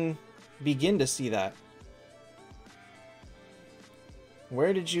even begin to see that?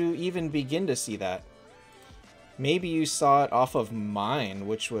 Where did you even begin to see that? Maybe you saw it off of mine,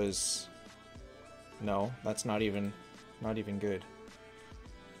 which was... No, that's not even good.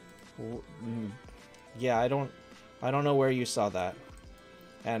 Yeah, I don't know where you saw that.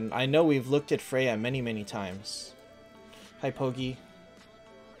 And I know we've looked at Freya many, many times. Hi, Pogi.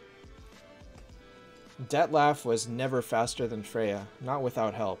 Detlef was never faster than Freya, not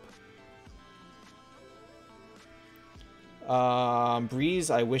without help.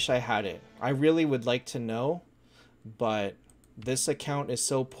 Breeze, I wish I had it. I really would like to know, but this account is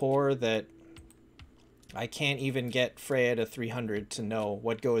so poor that I can't even get Freya to 300 to know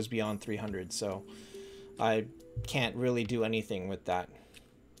what goes beyond 300, so I can't really do anything with that.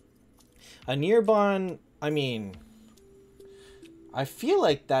 A Nearbon, I mean, I feel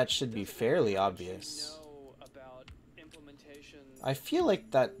like that should be fairly obvious. I feel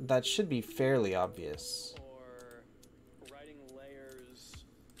like that should be fairly obvious. Or writing layers,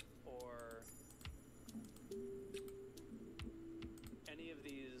 or any of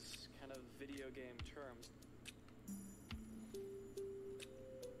these kind of video game terms.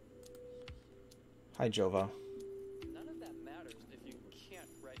 Hi, Jova. None of that matters if you can't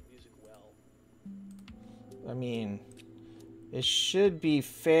write music well. I mean, it should be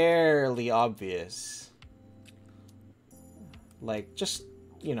fairly obvious. Like, just,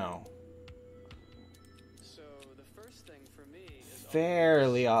 you know. So the first thing for me is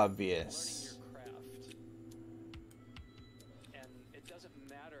fairly learning obvious. your craft. And it doesn't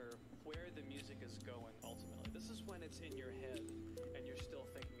matter where the music is going ultimately. This is when it's in your head and you're still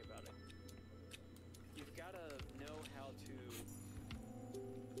thinking about it. You've got to know how to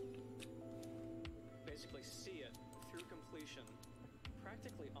basically see it through completion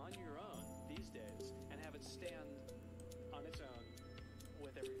practically on your own these days and have it stand on its own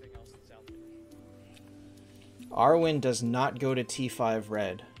with everything else that's out there. Arwen does not go to T5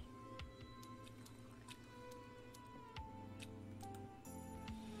 red.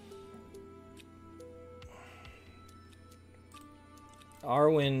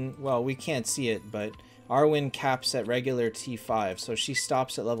 Arwen, well, we can't see it, but Arwen caps at regular T5, so she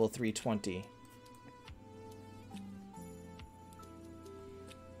stops at level 320.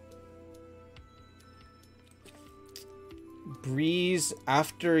 Breeze,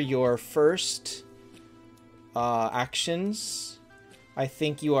 after your first actions, I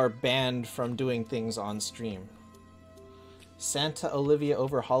think you are banned from doing things on stream. Santa Olivia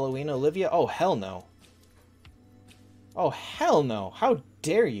over Halloween Olivia? Oh, hell no. Oh, hell no. How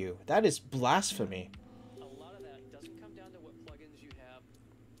dare you? That is blasphemy. A lot of that doesn't come down to what plugins you have.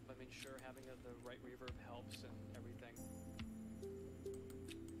 I mean, sure, having the right reverb helps and everything.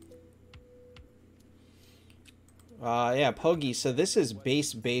 Yeah, Pogi, so this is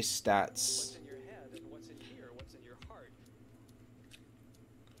base stats. What's in your head and what's in here, what's in your heart.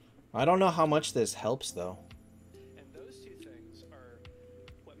 I don't know how much this helps, though. And those two things are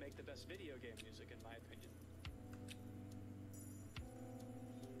what make the best video game music, in my opinion.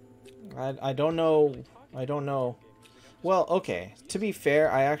 I don't know. I don't know. Well, okay. To be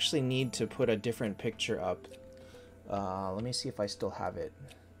fair, I actually need to put a different picture up. Let me see if I still have it.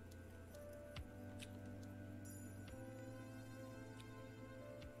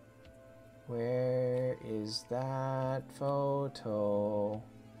 Where is that photo?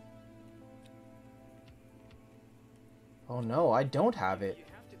 Oh no, I don't have it. You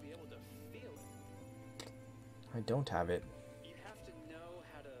have to be able to feel it. I don't have it. You have to know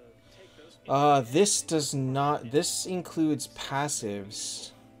how to take those. This does not. This includes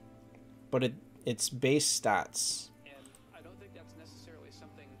passives, but it's base stats. And I don't think that's necessarily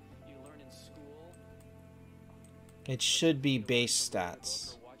something you learn in school. It should be base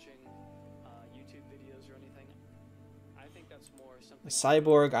stats. Or watching YouTube videos or anything. I think that's more something.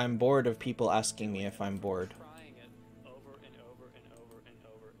 Cyborg, I'm bored of people asking me if I'm bored. Trying it over and over and over and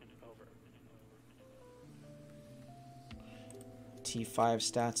over and over and over. T5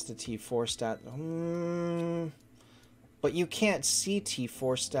 stats to T4 stat. But you can't see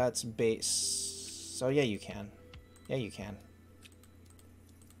T4 stats base. So yeah, you can. Yeah, you can.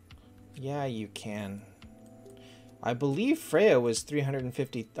 Yeah, you can. I believe Freya was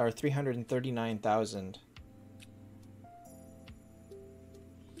 350 or 339,000.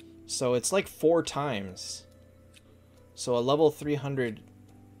 So it's like 4 times. So a level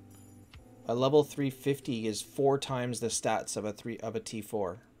 350 is 4 times the stats of a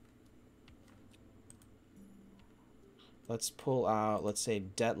T4. Let's pull out, let's say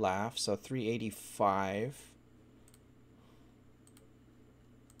Detlef, so 385.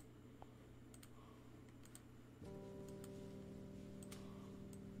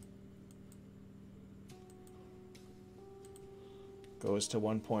 Goes to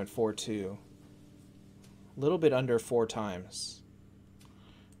 1.42. A little bit under 4 times.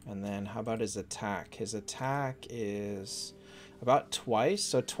 And then how about his attack? His attack is about twice.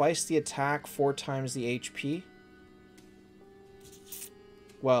 So twice the attack, 4 times the HP.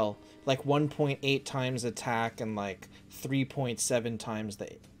 Well, like 1.8 times attack and like 3.7 times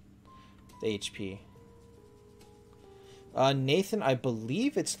the HP. Nathan, I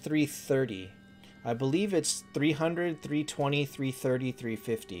believe it's 330. I believe it's 300, 320, 330,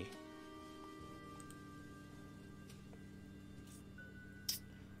 350.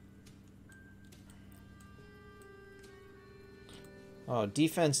 Oh,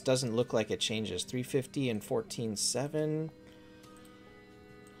 defense doesn't look like it changes. 350 and 14.7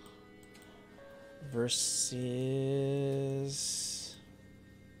 versus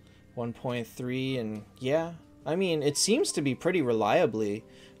 1.3, and yeah, I mean, it seems to be pretty reliably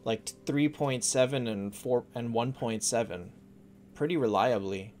like 3.7 and 4 and 1.7, pretty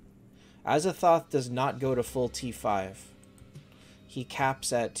reliably. Azathoth does not go to full T5. He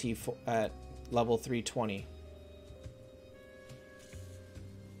caps at T4 at level 320.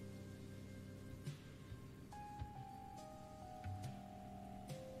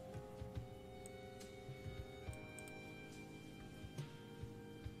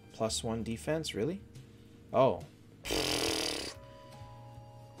 +1 defense, really? Oh.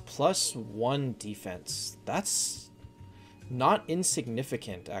 +1 defense. That's not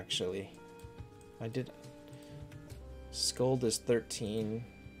insignificant, actually. I did... Scold is 13.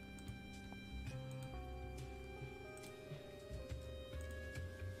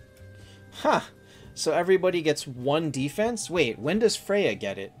 Huh. So everybody gets 1 defense? Wait, when does Freya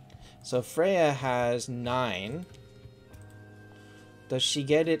get it? So Freya has 9. Does she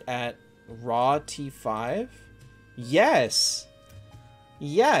get it at raw T5? Yes!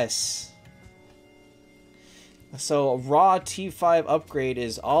 Yes! So raw T5 upgrade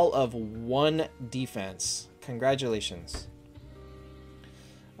is all of 1 defense. Congratulations.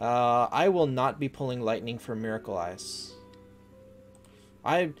 I will not be pulling lightning for Miracle Eyes.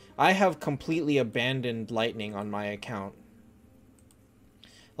 I have completely abandoned lightning on my account.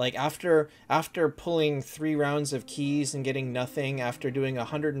 Like after pulling 3 rounds of keys and getting nothing, after doing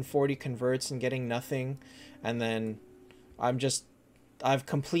 140 converts and getting nothing, and then I've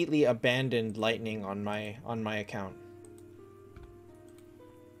completely abandoned lightning on my account.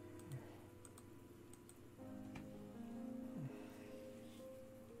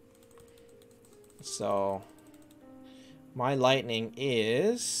 So my lightning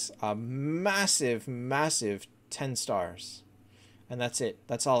is a massive 10 stars. And that's it.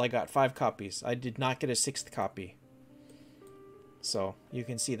 That's all I got. 5 copies. I did not get a 6th copy. So you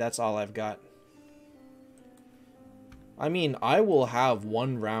can see that's all I've got. I mean, I will have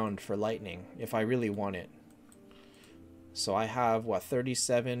 1 round for lightning if I really want it. So I have, what,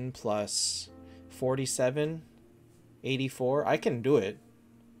 37 plus 47? 84? I can do it.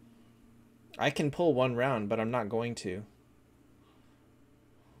 I can pull 1 round, but I'm not going to.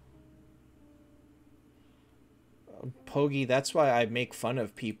 Pogi, that's why I make fun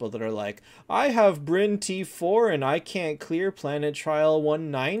of people that are like, I have Bryn T4 and I can't clear Planet Trial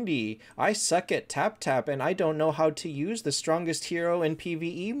 190. I suck at Taptap and I don't know how to use the strongest hero in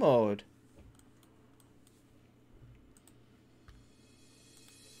PvE mode.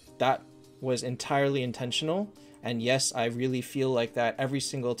 That was entirely intentional. And yes, I really feel like that every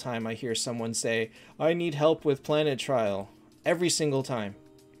single time I hear someone say, I need help with Planet Trial. Every single time.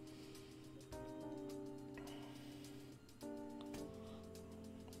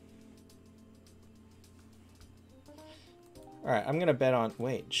 Alright, I'm gonna bet on...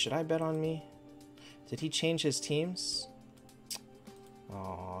 Wait, should I bet on me? Did he change his teams?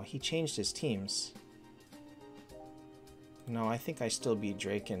 Oh, he changed his teams. No, I think I still beat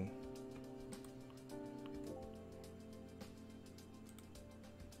Draken.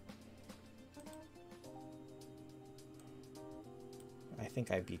 I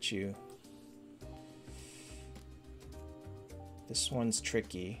think I beat you. This one's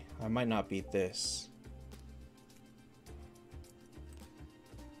tricky. I might not beat this.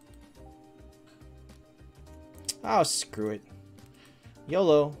 Oh, screw it.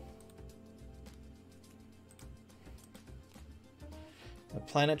 YOLO. A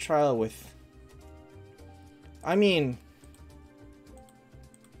planet trial with... I mean...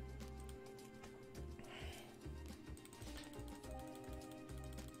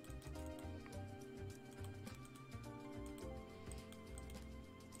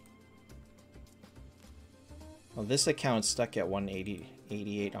 Well, this account's stuck at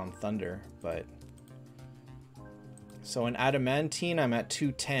 188 on Thunder, but... So in Adamantine, I'm at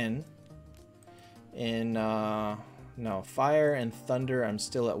 210. In, no, Fire and Thunder, I'm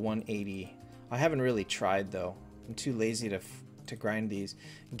still at 180. I haven't really tried, though. I'm too lazy to grind these.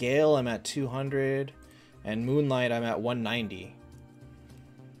 Gale, I'm at 200. And Moonlight, I'm at 190.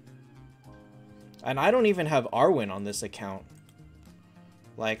 And I don't even have Arwen on this account.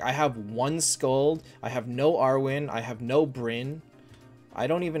 Like, I have one Skuld, I have no Arwen, I have no Bryn. I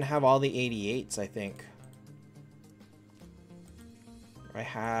don't even have all the 88s, I think. I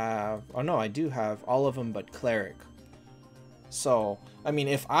have... Oh no, I do have all of them but Cleric. So, I mean,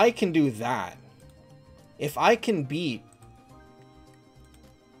 if I can do that, if I can beat...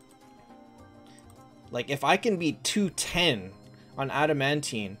 Like, if I can beat 210 on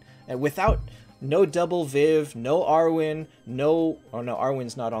Adamantine, and without... No double Viv, no Arwen, no... Oh no,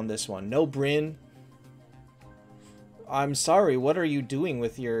 Arwen's not on this one. No Bryn. I'm sorry, what are you doing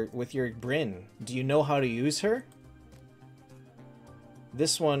with your Bryn? Do you know how to use her?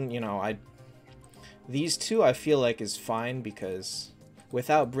 This one, you know, these two I feel like is fine because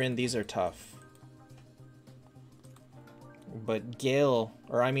without Bryn, these are tough. But Gale,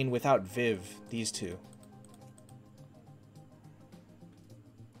 or I mean without Viv, these two.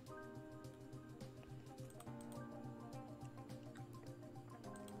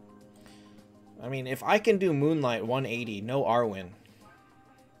 I mean, if I can do Moonlight 180, no Arwen.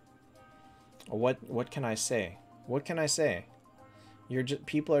 What can I say? What can I say?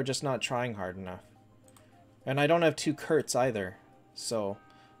 People are just not trying hard enough. And I don't have two Kurts either. So,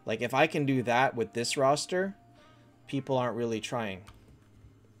 like, if I can do that with this roster, people aren't really trying.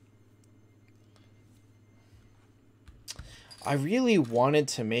 I really wanted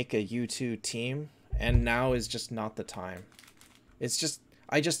to make a U2 team, and now is just not the time. It's just,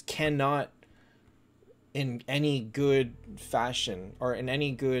 I just cannot, in any good fashion, or in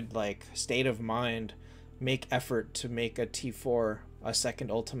any good, like, state of mind, make effort to make a T4 a second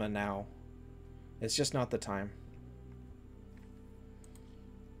Ultima now. It's just not the time.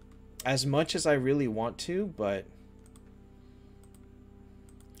 As much as I really want to, but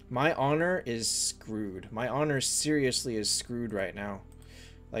my honor is screwed. My honor seriously is screwed right now.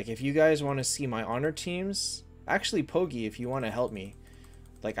 Like, if you guys want to see my honor teams, actually, Pogi, if you want to help me.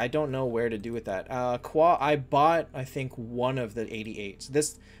 Like, I don't know where to do with that. I bought, I think, one of the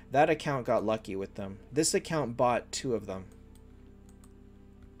 88s. That account got lucky with them. This account bought two of them.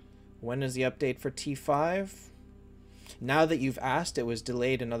 When is the update for T5? Now that you've asked, it was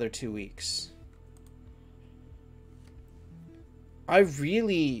delayed another 2 weeks. I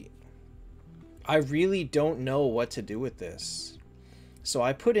really don't know what to do with this. So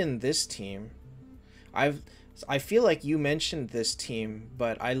I put in this team. I feel like you mentioned this team,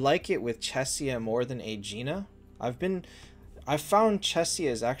 but I like it with Chessia more than Aegina. I've found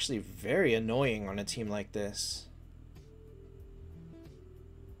Chessia is actually very annoying on a team like this.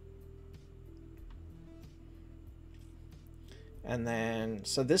 And then,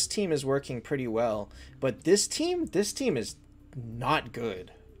 so this team is working pretty well, but this team is not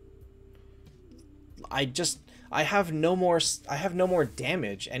good. I have no more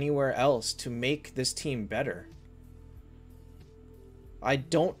damage anywhere else to make this team better. I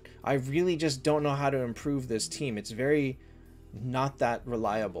really just don't know how to improve this team. It's very not that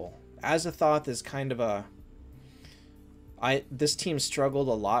reliable. Azathoth is kind of this team struggled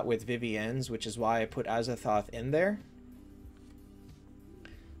a lot with Vivienne's, which is why I put Azathoth in there.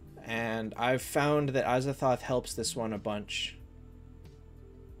 And I've found that Azathoth helps this one a bunch.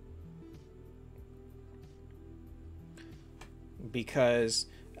 Because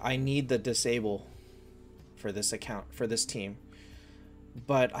I need the disable for this account, for this team.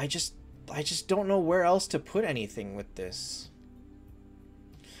 But I just don't know where else to put anything with this.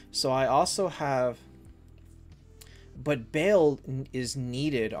 So I also have... But Bale is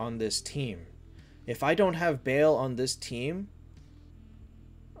needed on this team. If I don't have Bale on this team,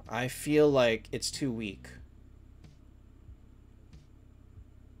 I feel like it's too weak.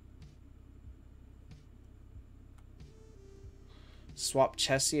 Swap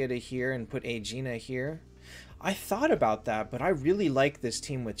Chessia to here and put Aegina here. I thought about that, but I really like this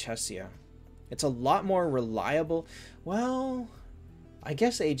team with Chesia. It's a lot more reliable. Well, I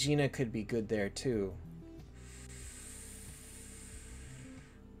guess Aegina could be good there too.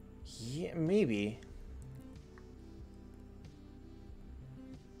 Yeah, maybe.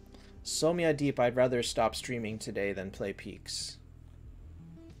 Somia Deep, I'd rather stop streaming today than play Peaks.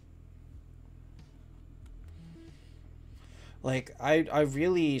 Like, I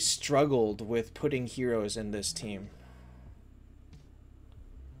really struggled with putting heroes in this team.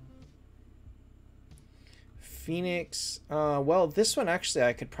 Phoenix, well, this one actually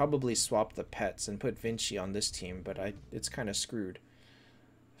I could probably swap the pets and put Vinci on this team, but it's kind of screwed.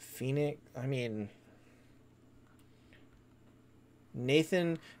 Phoenix, I mean,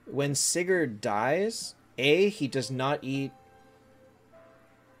 Nathan, when Sigurd dies, he does not eat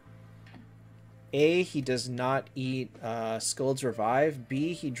Skuld's Revive.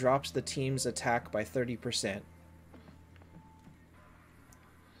 B, he drops the team's attack by 30%.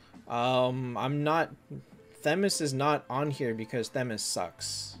 I'm not... Themis is not on here because Themis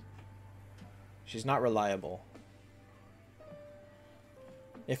sucks. She's not reliable.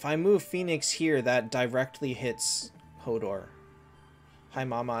 If I move Phoenix here, that directly hits Hodor. Hi,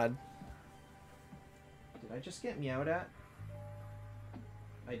 Mamad. Did I just get meowed at?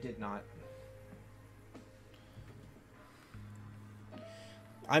 I did not.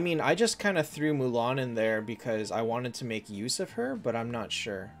 I mean, I just kind of threw Mulan in there because I wanted to make use of her, but I'm not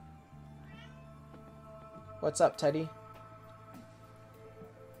sure. What's up, Teddy?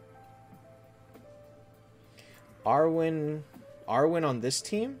 Arwen on this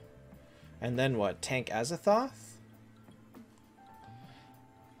team? And then what? Tank Azathoth?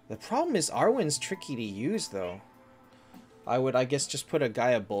 The problem is Arwen's tricky to use, though. I would, I guess, just put a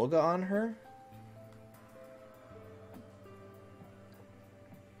Gaia Bolga on her.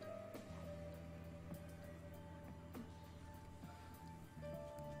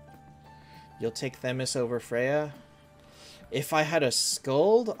 You'll take Themis over Freya? If I had a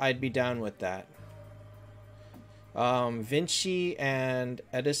Skuld, I'd be down with that. Vinci and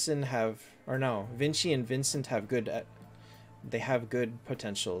Edison have... Or no, Vinci and Vincent have good... They have good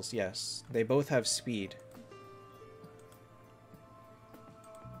potentials, yes. They both have speed.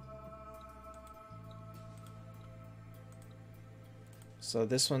 So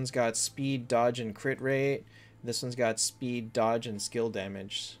this one's got speed, dodge, and crit rate. This one's got speed, dodge, and skill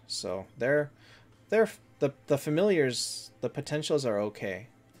damage. So the familiars, the potentials are okay.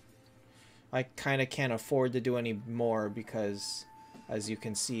 I kind of can't afford to do any more because, as you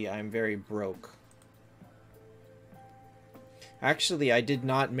can see, I'm very broke. Actually, I did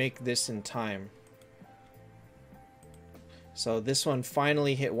not make this in time. So this one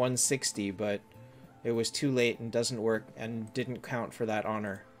finally hit 160, but it was too late and doesn't work and didn't count for that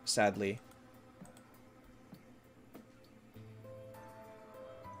honor, sadly.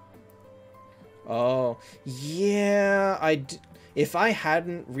 Oh, yeah, if I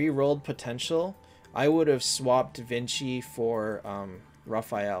hadn't re-rolled potential, I would have swapped Vinci for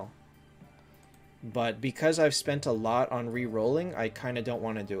Raphael. But because I've spent a lot on re-rolling, I kind of don't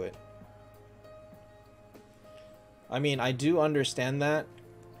want to do it. I mean, I do understand that.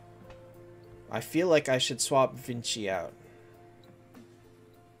 I feel like I should swap Vinci out.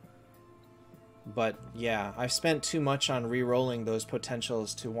 But yeah, I've spent too much on re-rolling those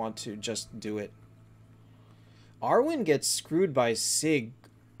potentials to want to just do it. Arwen gets screwed by Sig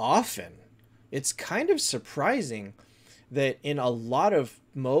often. It's kind of surprising that in a lot of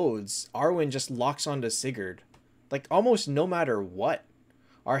modes, Arwen just locks onto Sigurd. Like, almost no matter what.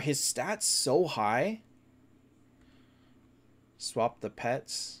 Are his stats so high? Swap the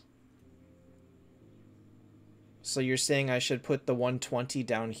pets. So you're saying I should put the 120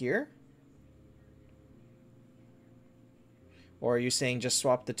 down here? Or are you saying just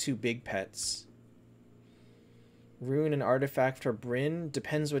swap the two big pets? Rune and artifact for Brynn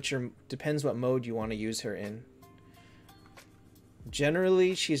depends what mode you want to use her in.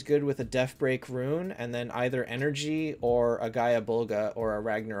 Generally, she's good with a Death Break rune and then either energy or a Gaia Bolga or a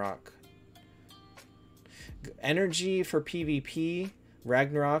Ragnarok. Energy for PvP,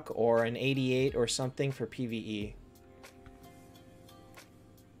 Ragnarok, or an 88 or something for PvE.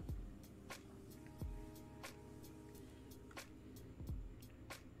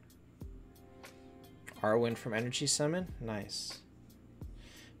 Arwen from Energy Summon? Nice.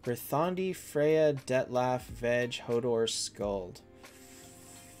 Brithondi, Freya, Detlaf, Veg, Hodor, Skuld.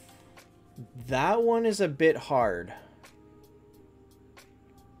 That one is a bit hard.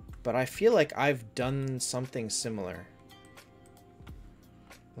 But I feel like I've done something similar.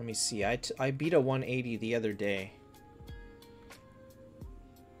 Let me see. I beat a 180 the other day.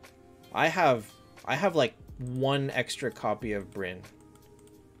 I have like 1 extra copy of Bryn.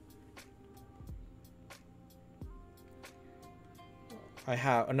 I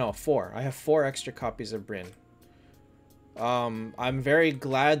have, no, 4. I have 4 extra copies of Bryn. I'm very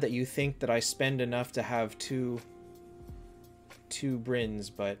glad that you think that I spend enough to have two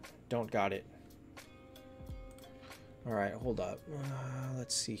Bryns, but don't got it. Alright, hold up.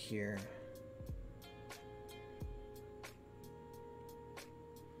 Let's see here.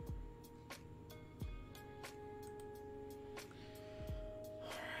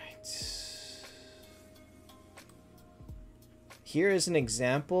 Here is an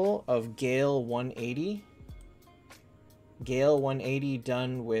example of Gale 180. Gale 180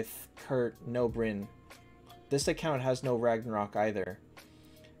 done with Kurt, no Bryn. This account has no Ragnarok either.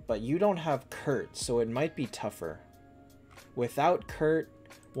 But you don't have Kurt, so it might be tougher. Without Kurt,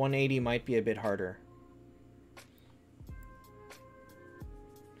 180 might be a bit harder.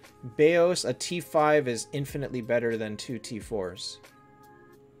 Beos, a T5 is infinitely better than 2 T4s.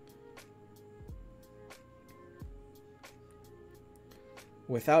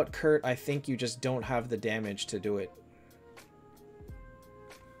 Without Kurt, I think you just don't have the damage to do it.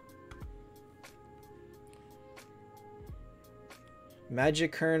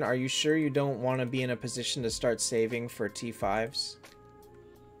 Magic Kern, are you sure you don't want to be in a position to start saving for T5s?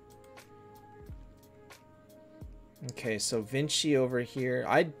 Okay, so Vinci over here.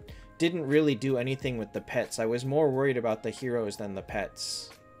 I didn't really do anything with the pets. I was more worried about the heroes than the pets.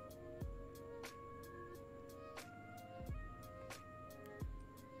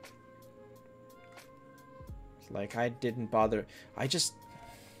 Like, I didn't bother. I just...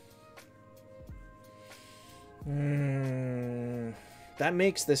 That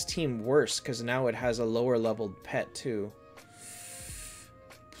makes this team worse, because now it has a lower leveled pet, too.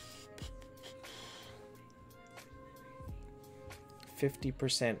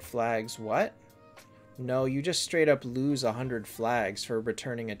 %50 flags. What? No, you just straight up lose 100 flags for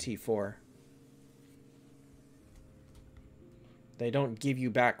returning a T4. They don't give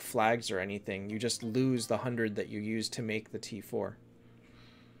you back flags or anything. You just lose the 100 that you used to make the T4.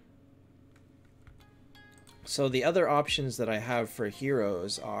 So the other options that I have for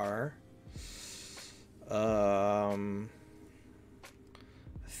heroes are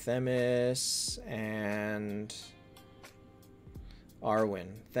Themis and Arwen.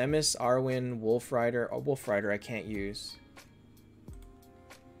 Themis, Arwen, Wolf Rider. Oh, Wolf Rider I can't use.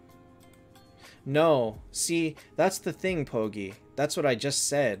 No, see, that's the thing, Pogi. That's what I just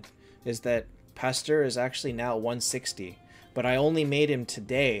said, is that Pasteur is actually now 160. But I only made him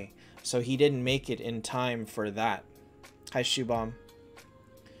today, so he didn't make it in time for that. Hi, Shubham.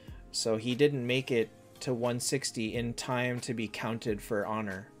 So he didn't make it to 160 in time to be counted for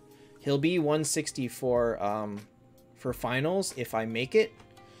honor. He'll be 160 for finals if I make it,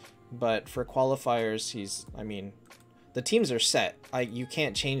 but for qualifiers, he's, I mean, the teams are set. You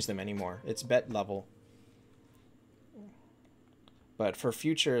can't change them anymore. It's bet level. But for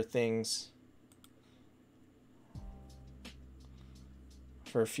future things,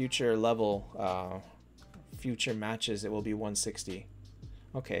 for future level, future matches, it will be 160.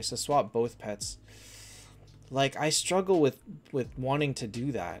 Okay, so swap both pets. Like, I struggle with wanting to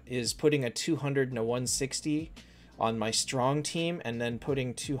do that, is putting a 200 and a 160 on my strong team and then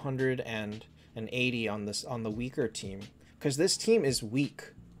putting 200 and an 80 on the weaker team, because this team is weak.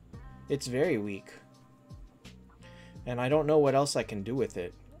 It's very weak. And I don't know what else I can do with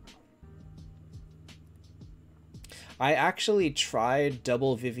it. I actually tried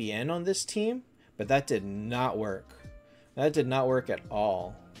double Vivienne on this team, but that did not work. That did not work at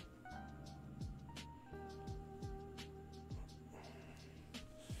all.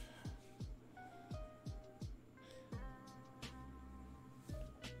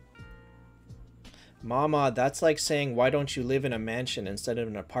 Mama, that's like saying, why don't you live in a mansion instead of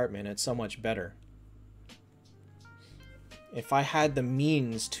an apartment? It's so much better. If I had the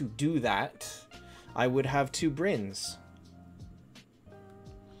means to do that, I would have 2 Bryns.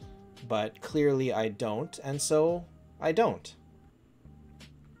 But clearly I don't, and so I don't.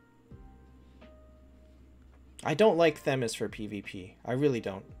 I don't like Themis for PvP. I really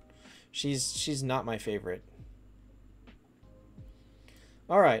don't. She's not my favorite.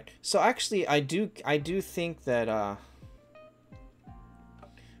 Alright, so actually I do think that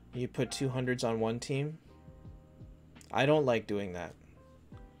you put 200s on one team. I don't like doing that.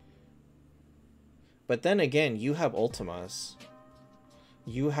 But then again, you have Ultimas.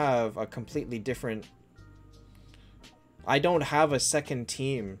 You have a completely different... I don't have a second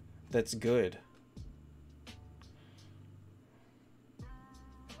team that's good.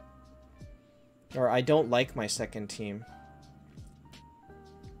 Or I don't like my second team.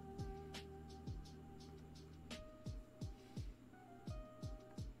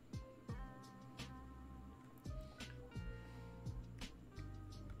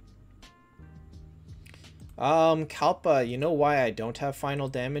 Kalpa, you know why I don't have final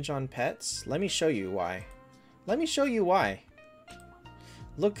damage on pets? Let me show you why. Let me show you why.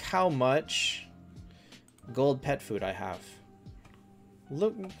 Look how much gold pet food I have.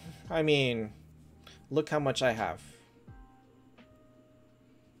 Look, I mean, look how much I have.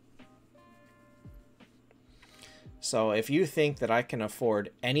 So if you think that I can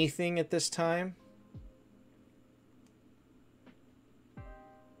afford anything at this time,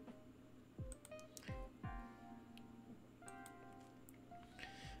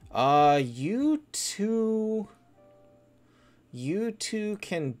 you two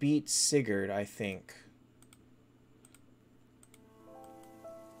can beat Sigurd, I think.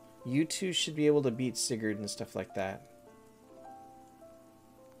 You two should be able to beat Sigurd and stuff like that.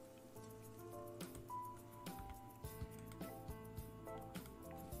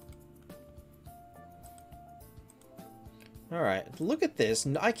 Alright, look at this.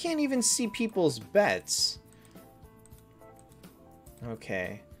 I can't even see people's bets.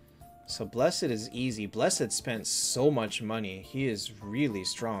 Okay. So Blessed is easy. Blessed spent so much money. He is really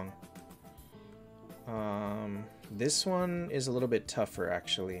strong. This one is a little bit tougher,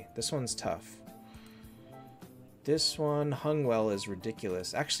 actually. This one's tough. This one, Hungwell, is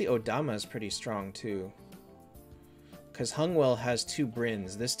ridiculous. Actually, Odama is pretty strong, too. Because Hungwell has 2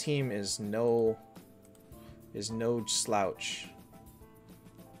 Brins. This team is no slouch.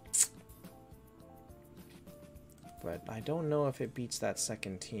 But I don't know if it beats that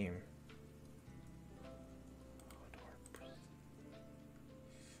second team.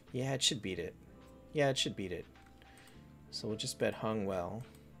 Yeah, it should beat it. Yeah, it should beat it. So we'll just bet Hungwell.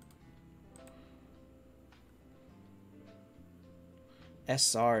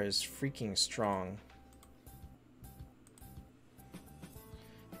 SR is freaking strong.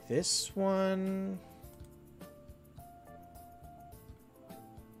 This one...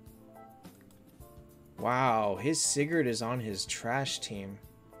 Wow, his Sigurd is on his trash team.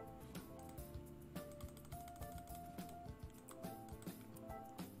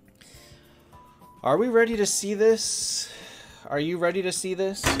 Are we ready to see this? Are you ready to see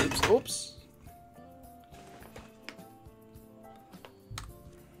this? Oops, oops.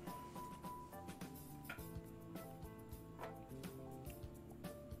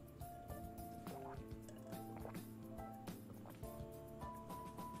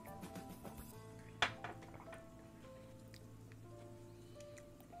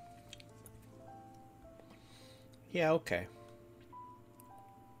 Yeah, okay.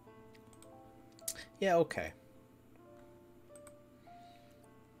 Yeah, okay.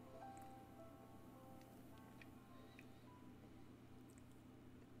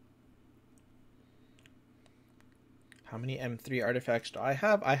 How many M3 artifacts do I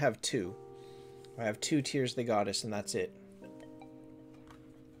have? I have 2. I have 2 Tears of the Goddess, and that's it.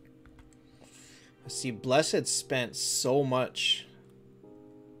 See, Blessed spent so much.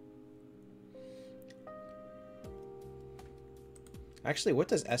 Actually, what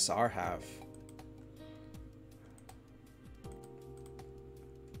does SR have?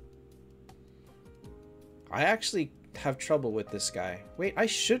 I actually have trouble with this guy. Wait, I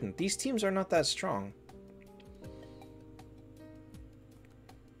shouldn't. These teams are not that strong.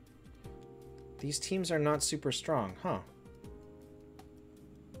 These teams are not super strong, huh?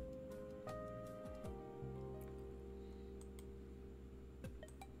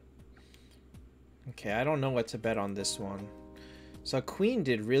 Okay, I don't know what to bet on this one. So Queen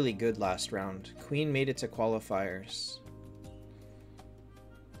did really good last round. Queen made it to qualifiers.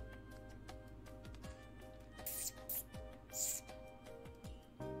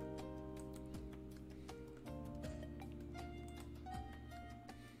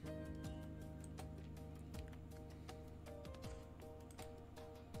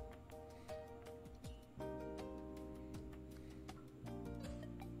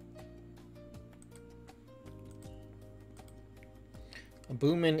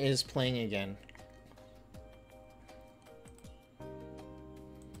 Boomin is playing again.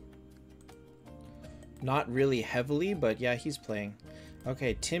 Not really heavily, but yeah, he's playing.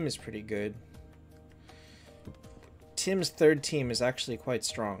 Okay, Tim is pretty good. Tim's third team is actually quite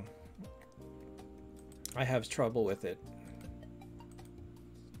strong. I have trouble with it.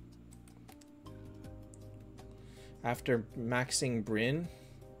 After maxing Bryn,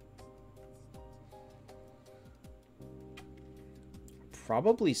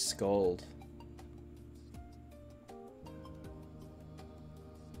 probably Scold.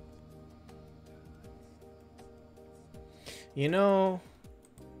 You know,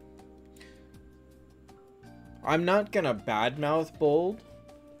 I'm not gonna badmouth Bold,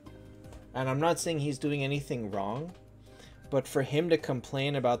 and I'm not saying he's doing anything wrong, But for him to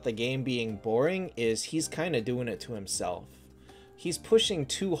complain about the game being boring is he's kind of doing it to himself. He's pushing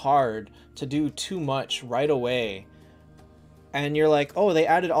too hard to do too much right away. And you're like, oh, they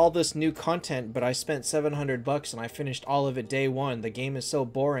added all this new content, but I spent $700 and I finished all of it day one. The game is so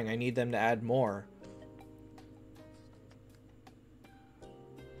boring, I need them to add more.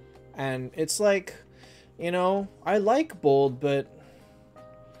 And it's like, you know, I like bold, but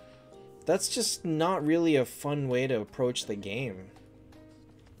that's just not really a fun way to approach the game.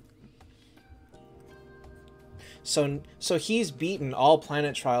 So he's beaten all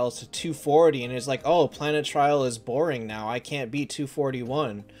Planet Trials to 240 and is like, oh, Planet Trial is boring now. I can't beat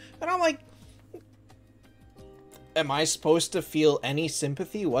 241. And I'm like, am I supposed to feel any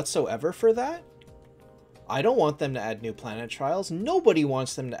sympathy whatsoever for that? I don't want them to add new Planet Trials. Nobody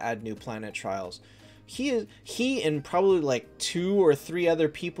wants them to add new Planet Trials. He and probably like 2 or 3 other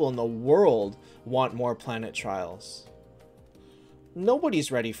people in the world want more Planet Trials.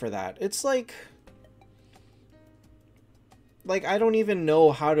 Nobody's ready for that. It's like I don't even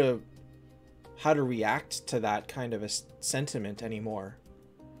know how to react to that kind of a sentiment anymore.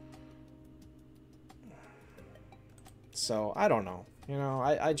 So I don't know. You know,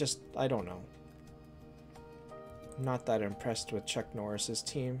 I don't know. I'm not that impressed with Chuck Norris's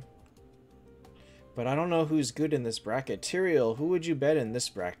team. But I don't know who's good in this bracket. Tyrael, who would you bet in this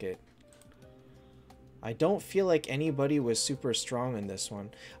bracket? I don't feel like anybody was super strong in this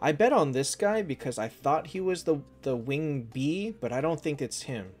one. I bet on this guy because I thought he was the wing B, but I don't think it's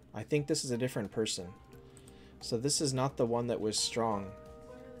him. I think this is a different person. So this is not the one that was strong.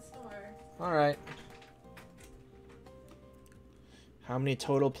 Alright. How many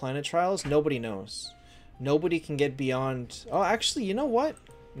total Planet Trials? Nobody knows. Nobody can get beyond... Oh, actually, you know what?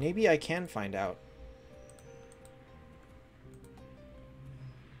 Maybe I can find out.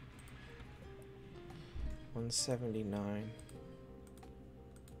 $179.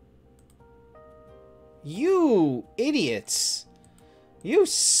 You idiots! You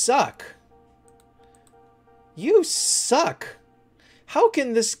suck! You suck! How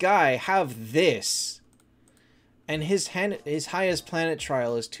can this guy have this? And his highest Planet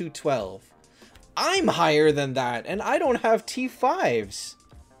Trial is 212. I'm higher than that, and I don't have T5s.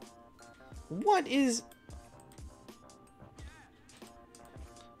 What is...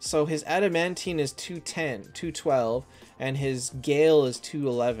 So his Adamantine is 210, 212, and his Gale is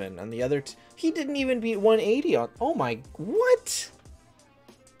 211, and the other... He didn't even beat 180 on... Oh my... What?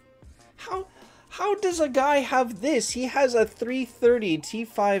 How does a guy have this? He has a 330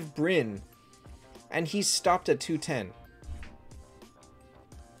 T5 Bryn, and he's stopped at 210.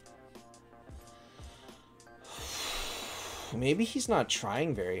 Maybe he's not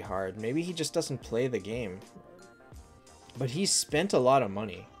trying very hard. Maybe he just doesn't play the game. But he's spent a lot of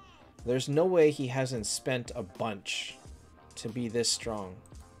money. There's no way he hasn't spent a bunch to be this strong.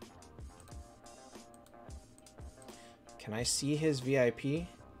 Can I see his VIP?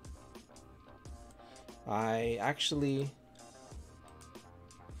 I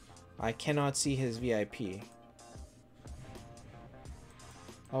cannot see his VIP.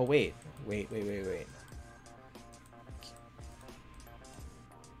 Oh, wait. Wait.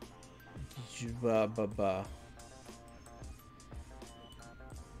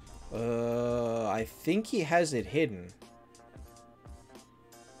 I think he has it hidden.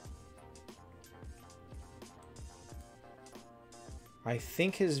 I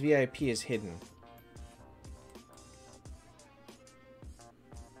think his VIP is hidden.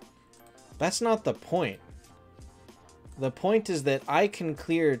 That's not the point. The point is that I can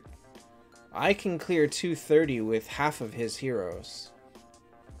clear 230 with half of his heroes.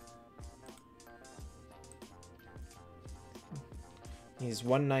 He's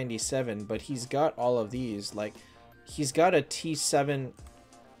 197, but he's got all of these. Like, he's got a T7.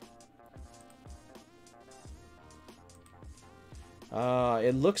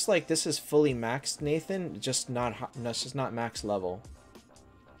 It looks like this is fully maxed, Nathan. Just not max level.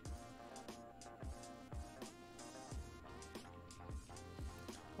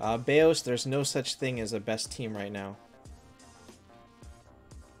 Beos, there's no such thing as a best team right now.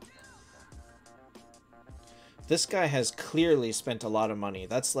 This guy has clearly spent a lot of money.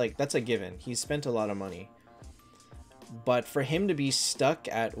 That's a given. He's spent a lot of money. But for him to be stuck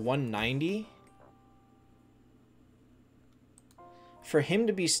at 190... For him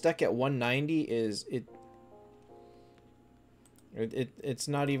to be stuck at 190 is... It's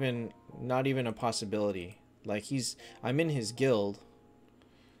not even a possibility. Like, I'm in his guild.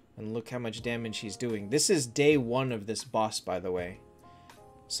 And look how much damage he's doing. This is day 1 of this boss, by the way.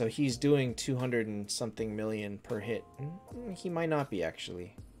 So he's doing 200 and something million per hit. He might not be,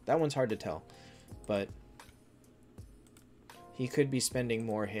 actually. That one's hard to tell. But He could be spending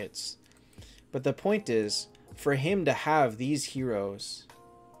more hits. But the point is, for him to have these heroes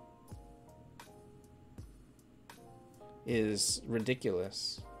is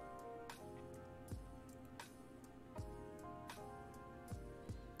ridiculous.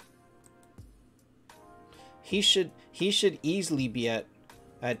 He should easily be at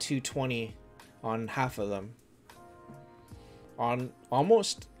 220 on half of them. On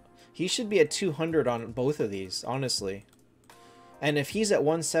almost, he should be at 200 on both of these, honestly. And if he's at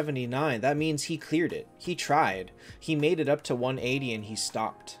 179, that means he cleared it. He tried. He made it up to 180 and he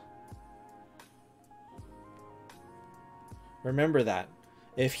stopped. Remember that.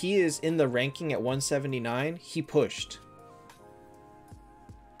 If he is in the ranking at 179, he pushed.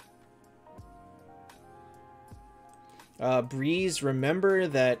 Breeze, remember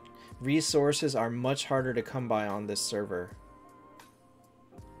that resources are much harder to come by on this server.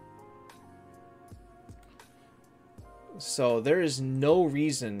 So there is no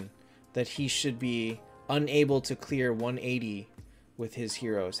reason that he should be unable to clear 180 with his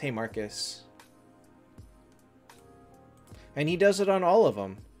heroes. Hey, Marcus. And he does it on all of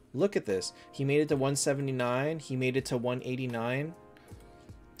them. Look at this. He made it to 179. He made it to 189.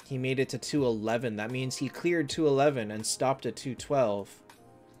 He made it to 211. That means he cleared 211 and stopped at 212.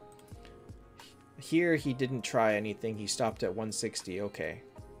 Here he didn't try anything. He stopped at 160. Okay.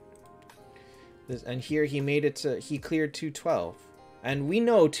 And here he made it to, he cleared 212. And we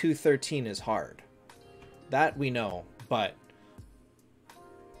know 213 is hard. That we know, but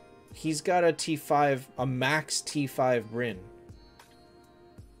he's got a T5, a max T5 Bryn.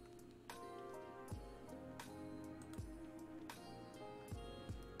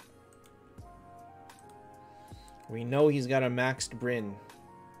 We know he's got a maxed Bryn.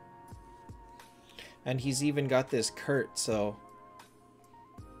 And he's even got this Kurt, so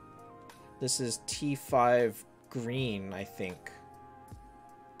this is T5 green, I think.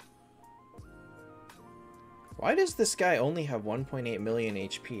 Why does this guy only have 1.8 million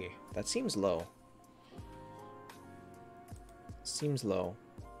HP? That seems low. Seems low.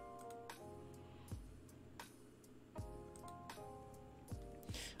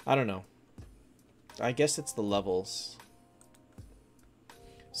 I don't know. I guess it's the levels.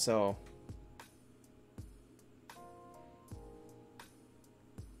 So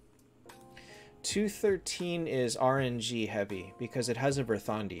 213 is RNG heavy because it has a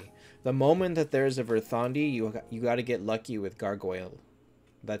Verthandi. The moment that there's a Verthandi, you got to get lucky with Gargoyle.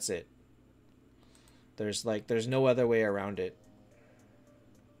 That's it. There's no other way around it.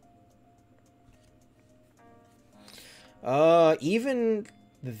 Even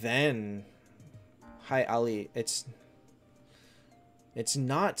then, hi Ali, it's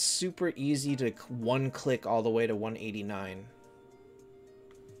not super easy to one click all the way to 189.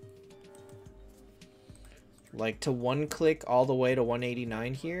 Like, to one click all the way to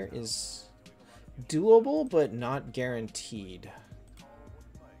 189 here is doable, but not guaranteed.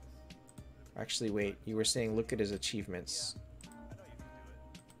 Actually, wait, you were saying look at his achievements.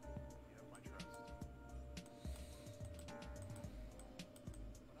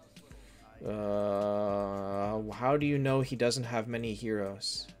 How do you know he doesn't have many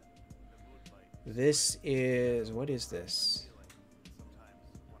heroes? This is... what is this?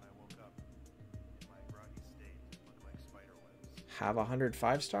 Have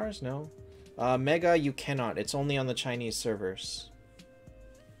 105 stars? No. Mega, you cannot. It's only on the Chinese servers.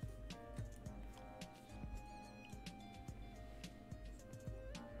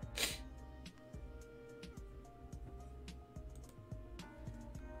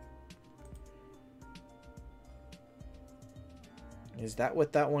 Is that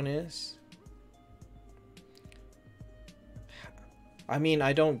what that one is? I mean,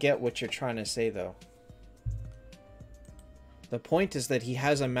 I don't get what you're trying to say, though. The point is that he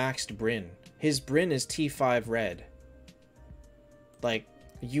has a maxed Bryn. His Bryn is T5 red. Like,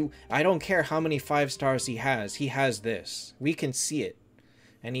 I don't care how many 5 stars he has this. We can see it.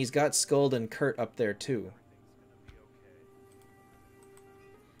 And he's got Skuld and Kurt up there too.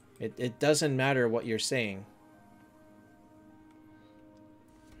 It doesn't matter what you're saying.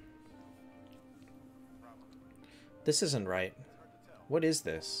 This isn't right. What is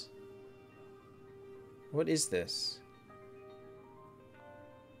this? What is this?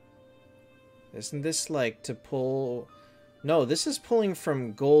 Isn't this like to pull... No, this is pulling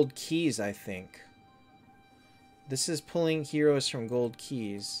from gold keys, I think. This is pulling heroes from gold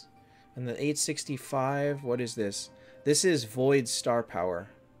keys. And the 865, what is this? This is Void Star Power.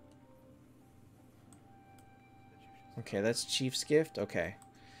 Okay, that's Chief's Gift? Okay.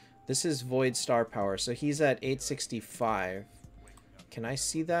 This is Void Star Power, so he's at 865. Can I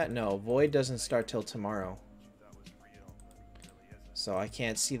see that? No, Void doesn't start till tomorrow. So I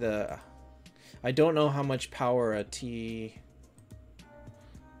can't see the... I don't know how much power a T...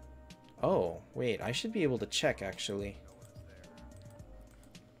 Oh, wait, I should be able to check, actually.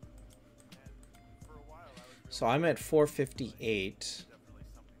 So I'm at 458.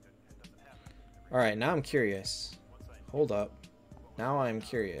 Alright, now I'm curious. Hold up. Now I'm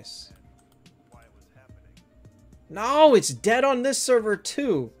curious. No, it's dead on this server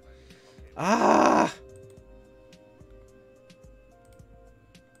too. Ah!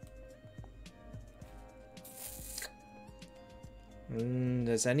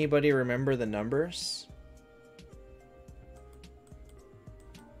 Does anybody remember the numbers?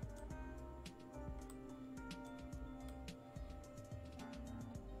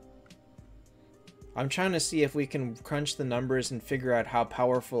 I'm trying to see if we can crunch the numbers and figure out how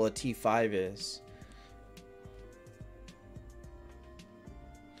powerful a T5 is.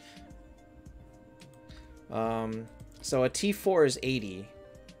 So a T4 is 80.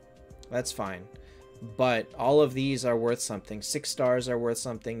 That's fine. But all of these are worth something. 6 stars are worth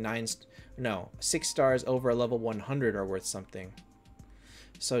something. 6 stars over a level 100 are worth something.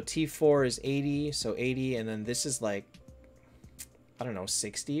 So T4 is 80, so 80, and then this is like, I don't know,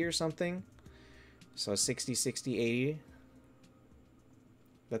 60 or something. So 60, 60, 80.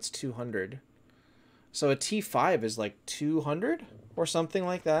 That's 200. So a T5 is like 200 or something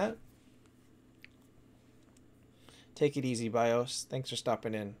like that. Take it easy, Bios. Thanks for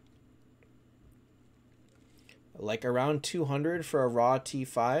stopping in. Like around 200 for a raw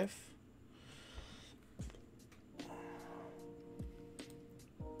T5.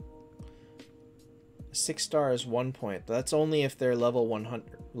 A 6 star is 1 point. That's only if they're level 100.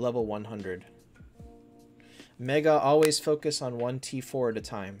 Level 100. Mega, always focus on one T4 at a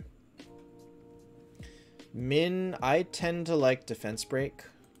time. Min, I tend to like defense break.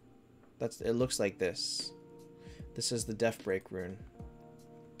 It looks like this. This is the def break rune.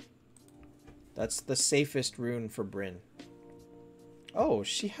 That's the safest rune for Bryn. Oh,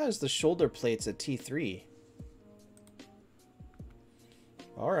 she has the shoulder plates at T3.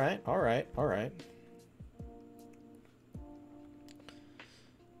 Alright, alright, alright.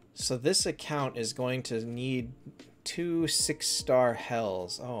 So this account is going to need 2 6-star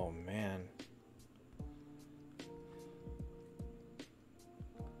hells. Oh, man.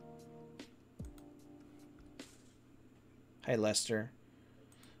 Hi, Lester.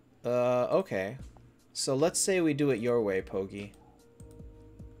 Okay. So let's say we do it your way, Pogi.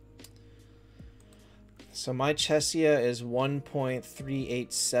 So my Chesia is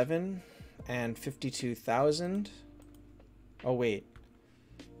 1.387 and 52,000. Oh, wait.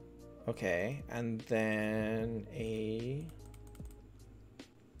 Okay, and then a...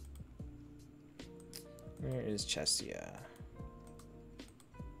 Where is Chesia?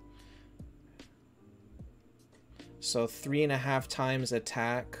 So 3.5 times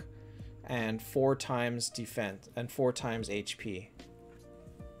attack and 4 times defense and 4 times HP.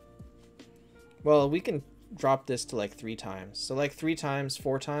 Well, we can drop this to like 3 times. So like 3 times,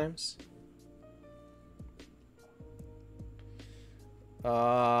 4 times.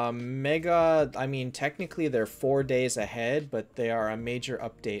 Mega, I mean, technically they're 4 days ahead, but they are a major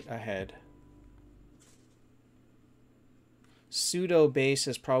update ahead. Pseudo base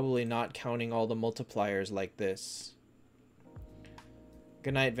is probably not counting all the multipliers like this.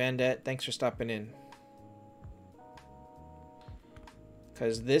 Good night, Vandette. Thanks for stopping in.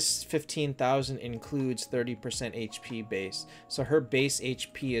 Because this 15,000 includes 30% HP base. So her base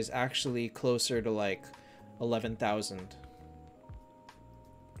HP is actually closer to like 11,000.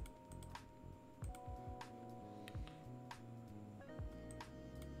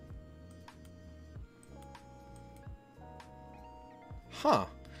 Huh.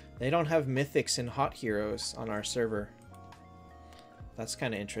 They don't have mythics in Hot Heroes on our server. That's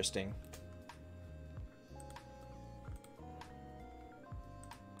kind of interesting.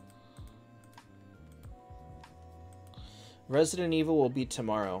 Resident Evil will be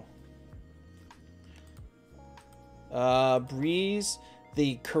tomorrow. Breeze,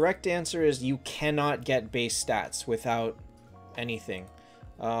 the correct answer is you cannot get base stats without anything.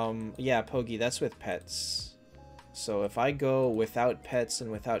 Yeah, Pogi, that's with pets. So if I go without pets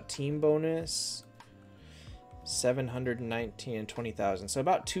and without team bonus, 719 and 20,000. So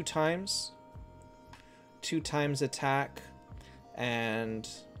about 2 times. 2 times attack and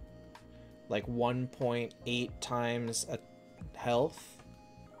like 1.8 times health.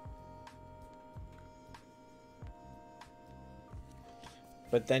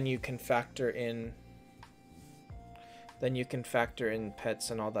 But then you can factor in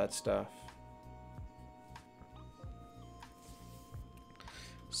pets and all that stuff.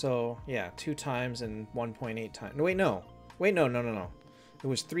 So, yeah, 2 times and 1.8 times. No, wait, no. Wait, no, no, no, no. It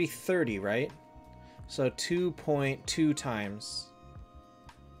was 330, right? So 2.2 times.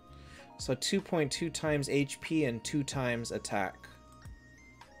 So 2.2 times HP and 2 times attack.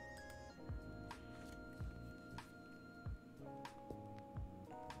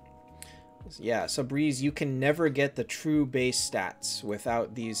 Yeah, so Breeze, you can never get the true base stats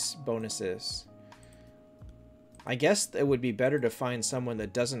without these bonuses. I guess it would be better to find someone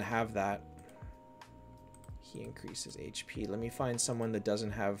that doesn't have that. He increases HP. Let me find someone that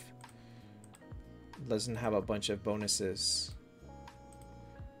doesn't have a bunch of bonuses.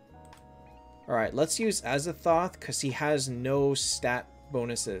 Alright, let's use Azathoth because he has no stat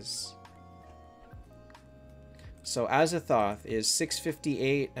bonuses. So Azathoth is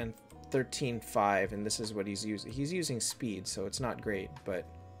 658 and 13.5, and this is what he's using. He's using speed, so it's not great, but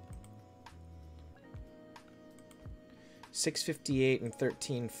 658 and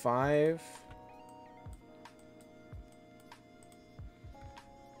 13.5.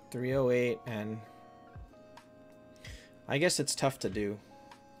 308, and I guess it's tough to do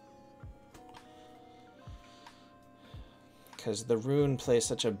because the rune plays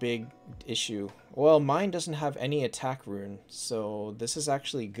such a big issue. Well, mine doesn't have any attack rune, so this is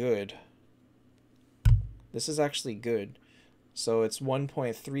actually good. This is actually good. So it's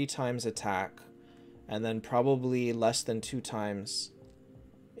 1.3 times attack, and then probably less than 2 times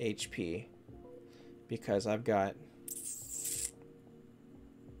HP, because I've got...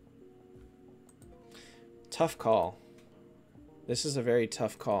 Tough call. This is a very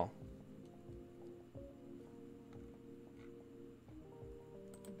tough call.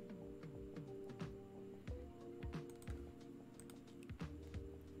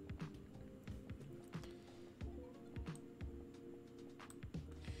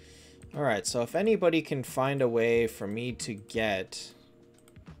 Alright, so if anybody can find a way for me to get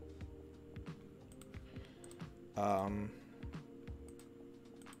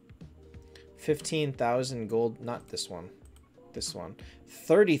 15,000 gold, not this one, this one,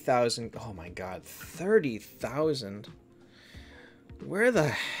 30,000, oh my god, 30,000, where the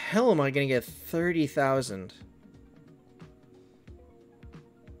hell am I gonna get 30,000?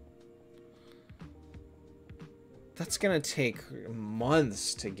 That's gonna take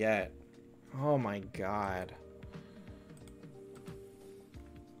months to get. Oh my god.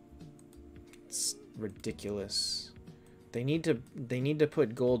 It's ridiculous. They need to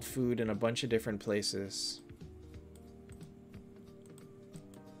put gold food in a bunch of different places.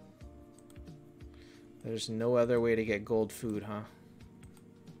 There's no other way to get gold food, huh?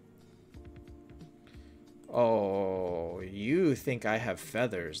 Oh, you think I have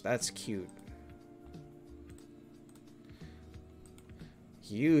feathers. That's cute.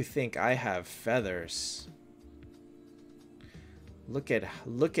 You think I have feathers. Look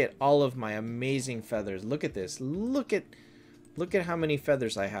at all of my amazing feathers. Look at this. Look at how many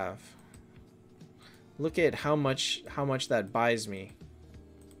feathers I have. Look at how much that buys me.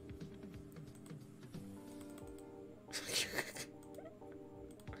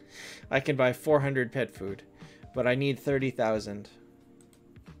 I can buy 400 pet food, but I need 30,000.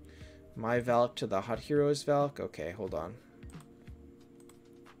 My Valk to the Hot Heroes Valk. Okay, hold on.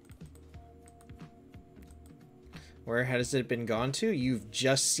 Where has it been gone to? You've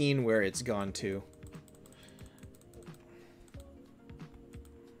just seen where it's gone to.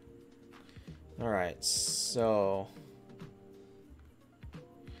 Alright, so...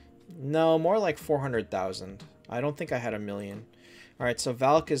 No, more like 400,000. I don't think I had 1 million. Alright, so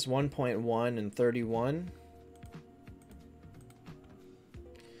Valk is 1.1 and 31.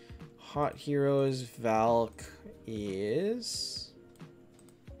 Hot Heroes Valk is...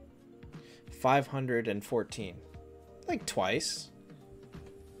 514. Like twice.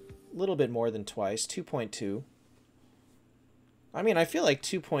 A little bit more than twice. 2.2. I mean, I feel like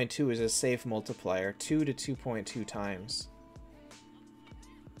 2.2 is a safe multiplier. 2 to 2.2 times.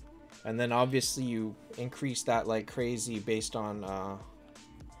 And then obviously you increase that like crazy based on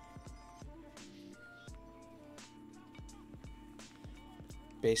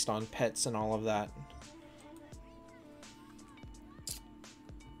pets and all of that.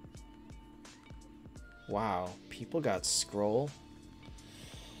 Wow, people got scroll.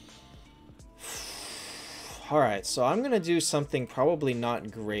 Alright, so I'm gonna do something probably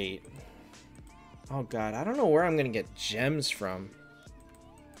not great. Oh god, I don't know where I'm gonna get gems from.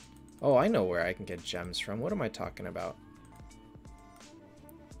 Oh, I know where I can get gems from. What am I talking about?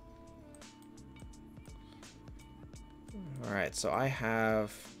 Alright, so I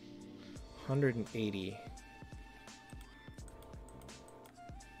have 180.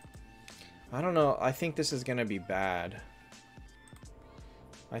 I don't know. I think this is gonna be bad.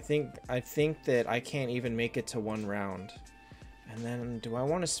 I think that I can't even make it to 1 round. And then, do I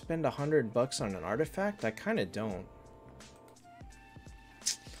want to spend $100 on an artifact? I kind of don't.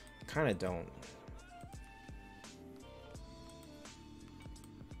 Kind of don't.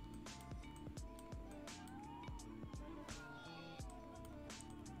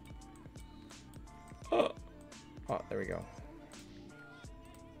 Oh, there we go.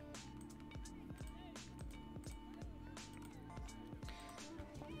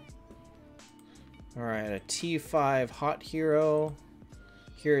 Alright, a T5 hot hero.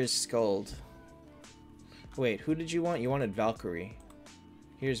 Here is Skuld. Wait, who did you want? You wanted Valkyrie.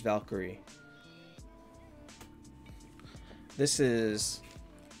 Here's Valkyrie. This is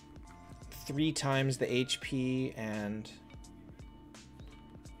 3 times the HP and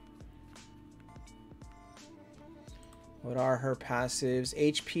what are her passives?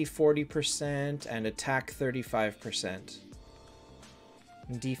 HP 40% and attack 35%.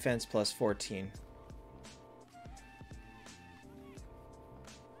 And defense plus 14.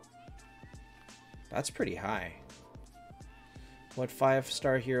 That's pretty high. What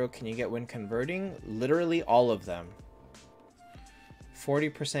 5-star hero can you get when converting? Literally all of them.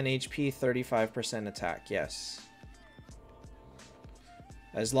 40% HP, 35% attack, yes.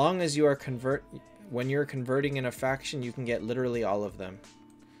 As long as you are when you're converting in a faction, you can get literally all of them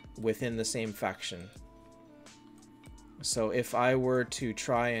within the same faction. So if I were to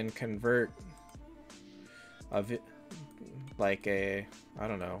try and convert like a, I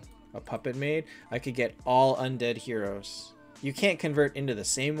don't know, a puppet maid, I could get all undead heroes. You can't convert into the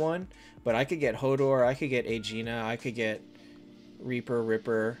same one, but I could get Hodor, I could get Aegina, I could get Reaper,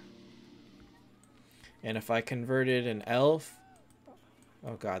 Ripper. And if I converted an elf,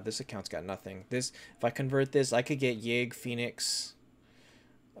 oh god, this account's got nothing. If I convert this, I could get Yig, Phoenix,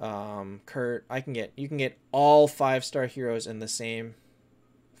 Kurt. You can get all 5-star heroes in the same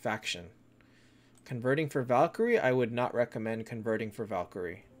faction. Converting for Valkyrie, I would not recommend converting for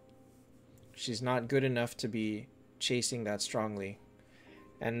Valkyrie. She's not good enough to be chasing that strongly.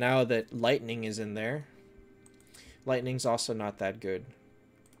 And now that Lightning is in there, Lightning's also not that good.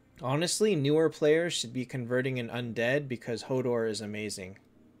 Honestly, newer players should be converting an undead because Hodor is amazing.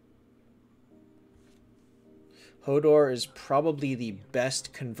 Hodor is probably the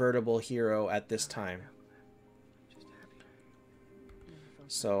best convertible hero at this time.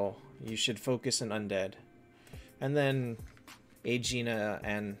 So you should focus on undead. And then Aegina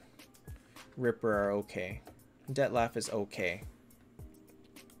and Ripper are okay. Detlef is okay.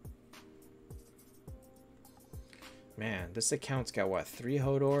 Man, this account's got what? 3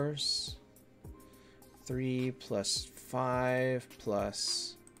 Hodors? 3 plus 5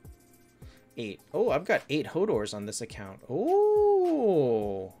 plus 8. Oh, I've got 8 Hodors on this account.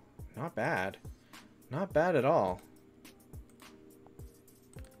 Oh, not bad. Not bad at all.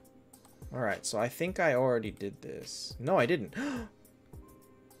 Alright, so I think I already did this. No, I didn't.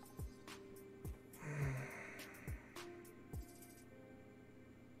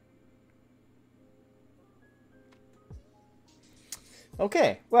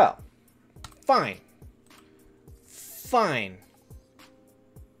 Okay, well, fine. Fine.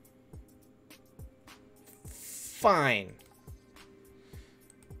 Fine.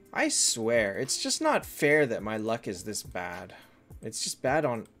 I swear, it's just not fair that my luck is this bad. It's just bad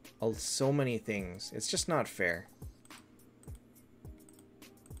on so many things. It's just not fair.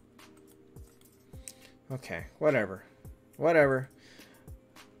 Okay, whatever. Whatever.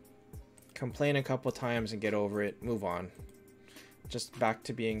 Complain a couple times and get over it. Move on. Just back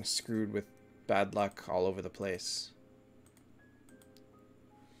to being screwed with bad luck all over the place.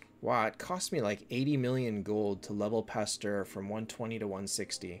 Wow, it cost me like 80 million gold to level Pasteur from 120 to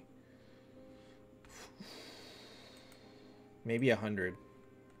 160. Maybe 100.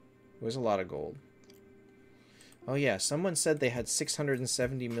 It was a lot of gold. Oh yeah, someone said they had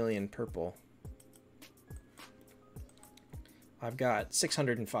 670 million purple. I've got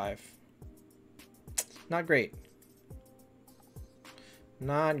 605. Not great.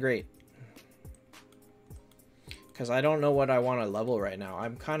 Not great. Because I don't know what I want to level right now.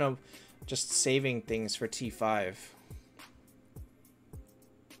 I'm kind of just saving things for T5.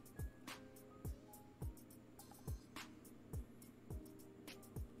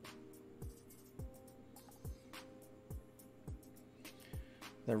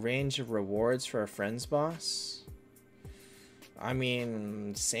 The range of rewards for a friend's boss? I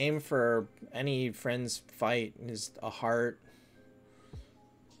mean, same for any friend's fight is a heart.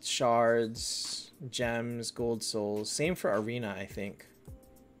 Shards, gems, gold souls. Same for arena, I think.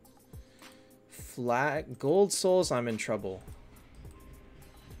 Gold souls, I'm in trouble.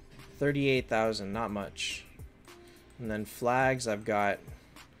 38,000, not much. And then flags, I've got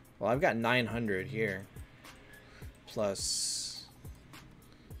Well, I've got 900 here. Plus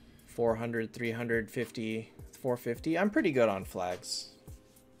 400, 350, 450. I'm pretty good on flags.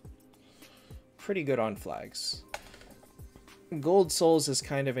 Pretty good on flags. Gold souls is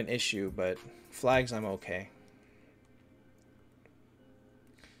kind of an issue, but flags I'm okay.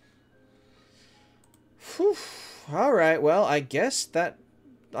 Whew. Alright, well, I guess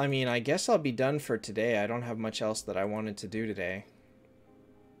I'll be done for today. I don't have much else that I wanted to do today.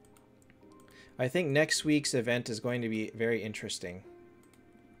 I think next week's event is going to be very interesting.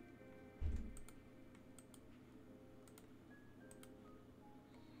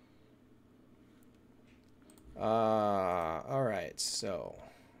 Alright, so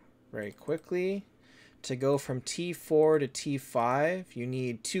very quickly, to go from T4 to T5, you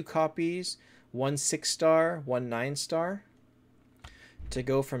need 2 copies, 1 6-star, 1 9-star. To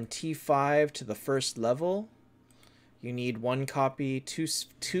go from T5 to the first level, you need 1 copy,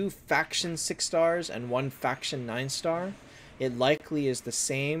 two faction 6-stars, and 1 faction 9-star. It likely is the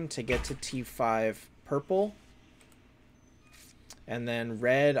same to get to T5 purple. And then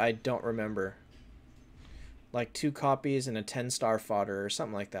red, I don't remember. Like 2 copies and a 10-star fodder or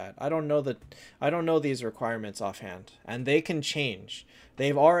something like that. I don't know these requirements offhand, and they can change.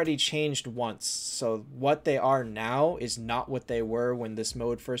 They've already changed once, so what they are now is not what they were when this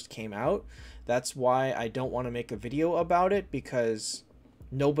mode first came out. That's why I don't want to make a video about it, because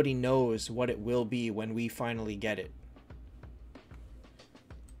nobody knows what it will be when we finally get it.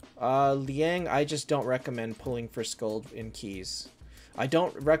 Liang, I just don't recommend pulling for Skull in keys. I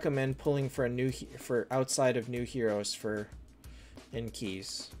don't recommend pulling for for outside of new heroes in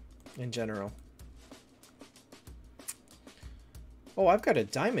keys in general. Oh, I've got a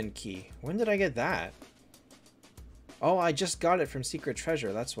diamond key. When did I get that? Oh, I just got it from Secret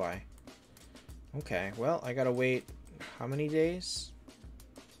Treasure, that's why. Okay, well, I gotta wait how many days?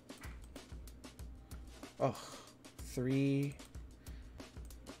 Oh, 3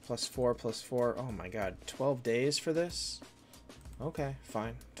 plus 4 plus 4. Oh my god, 12 days for this? Okay,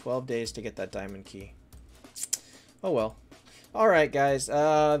 fine. 12 days to get that diamond key. Oh well. Alright guys,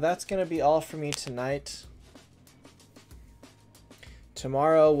 that's gonna be all for me tonight.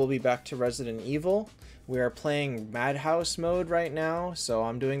 Tomorrow we'll be back to Resident Evil. We are playing Madhouse mode right now, so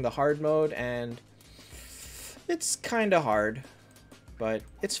I'm doing the hard mode, and it's kinda hard, but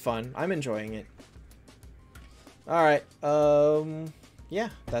it's fun. I'm enjoying it. Alright, yeah,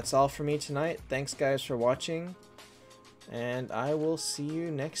 that's all for me tonight. Thanks guys for watching, and I will see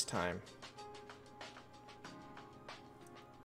you next time.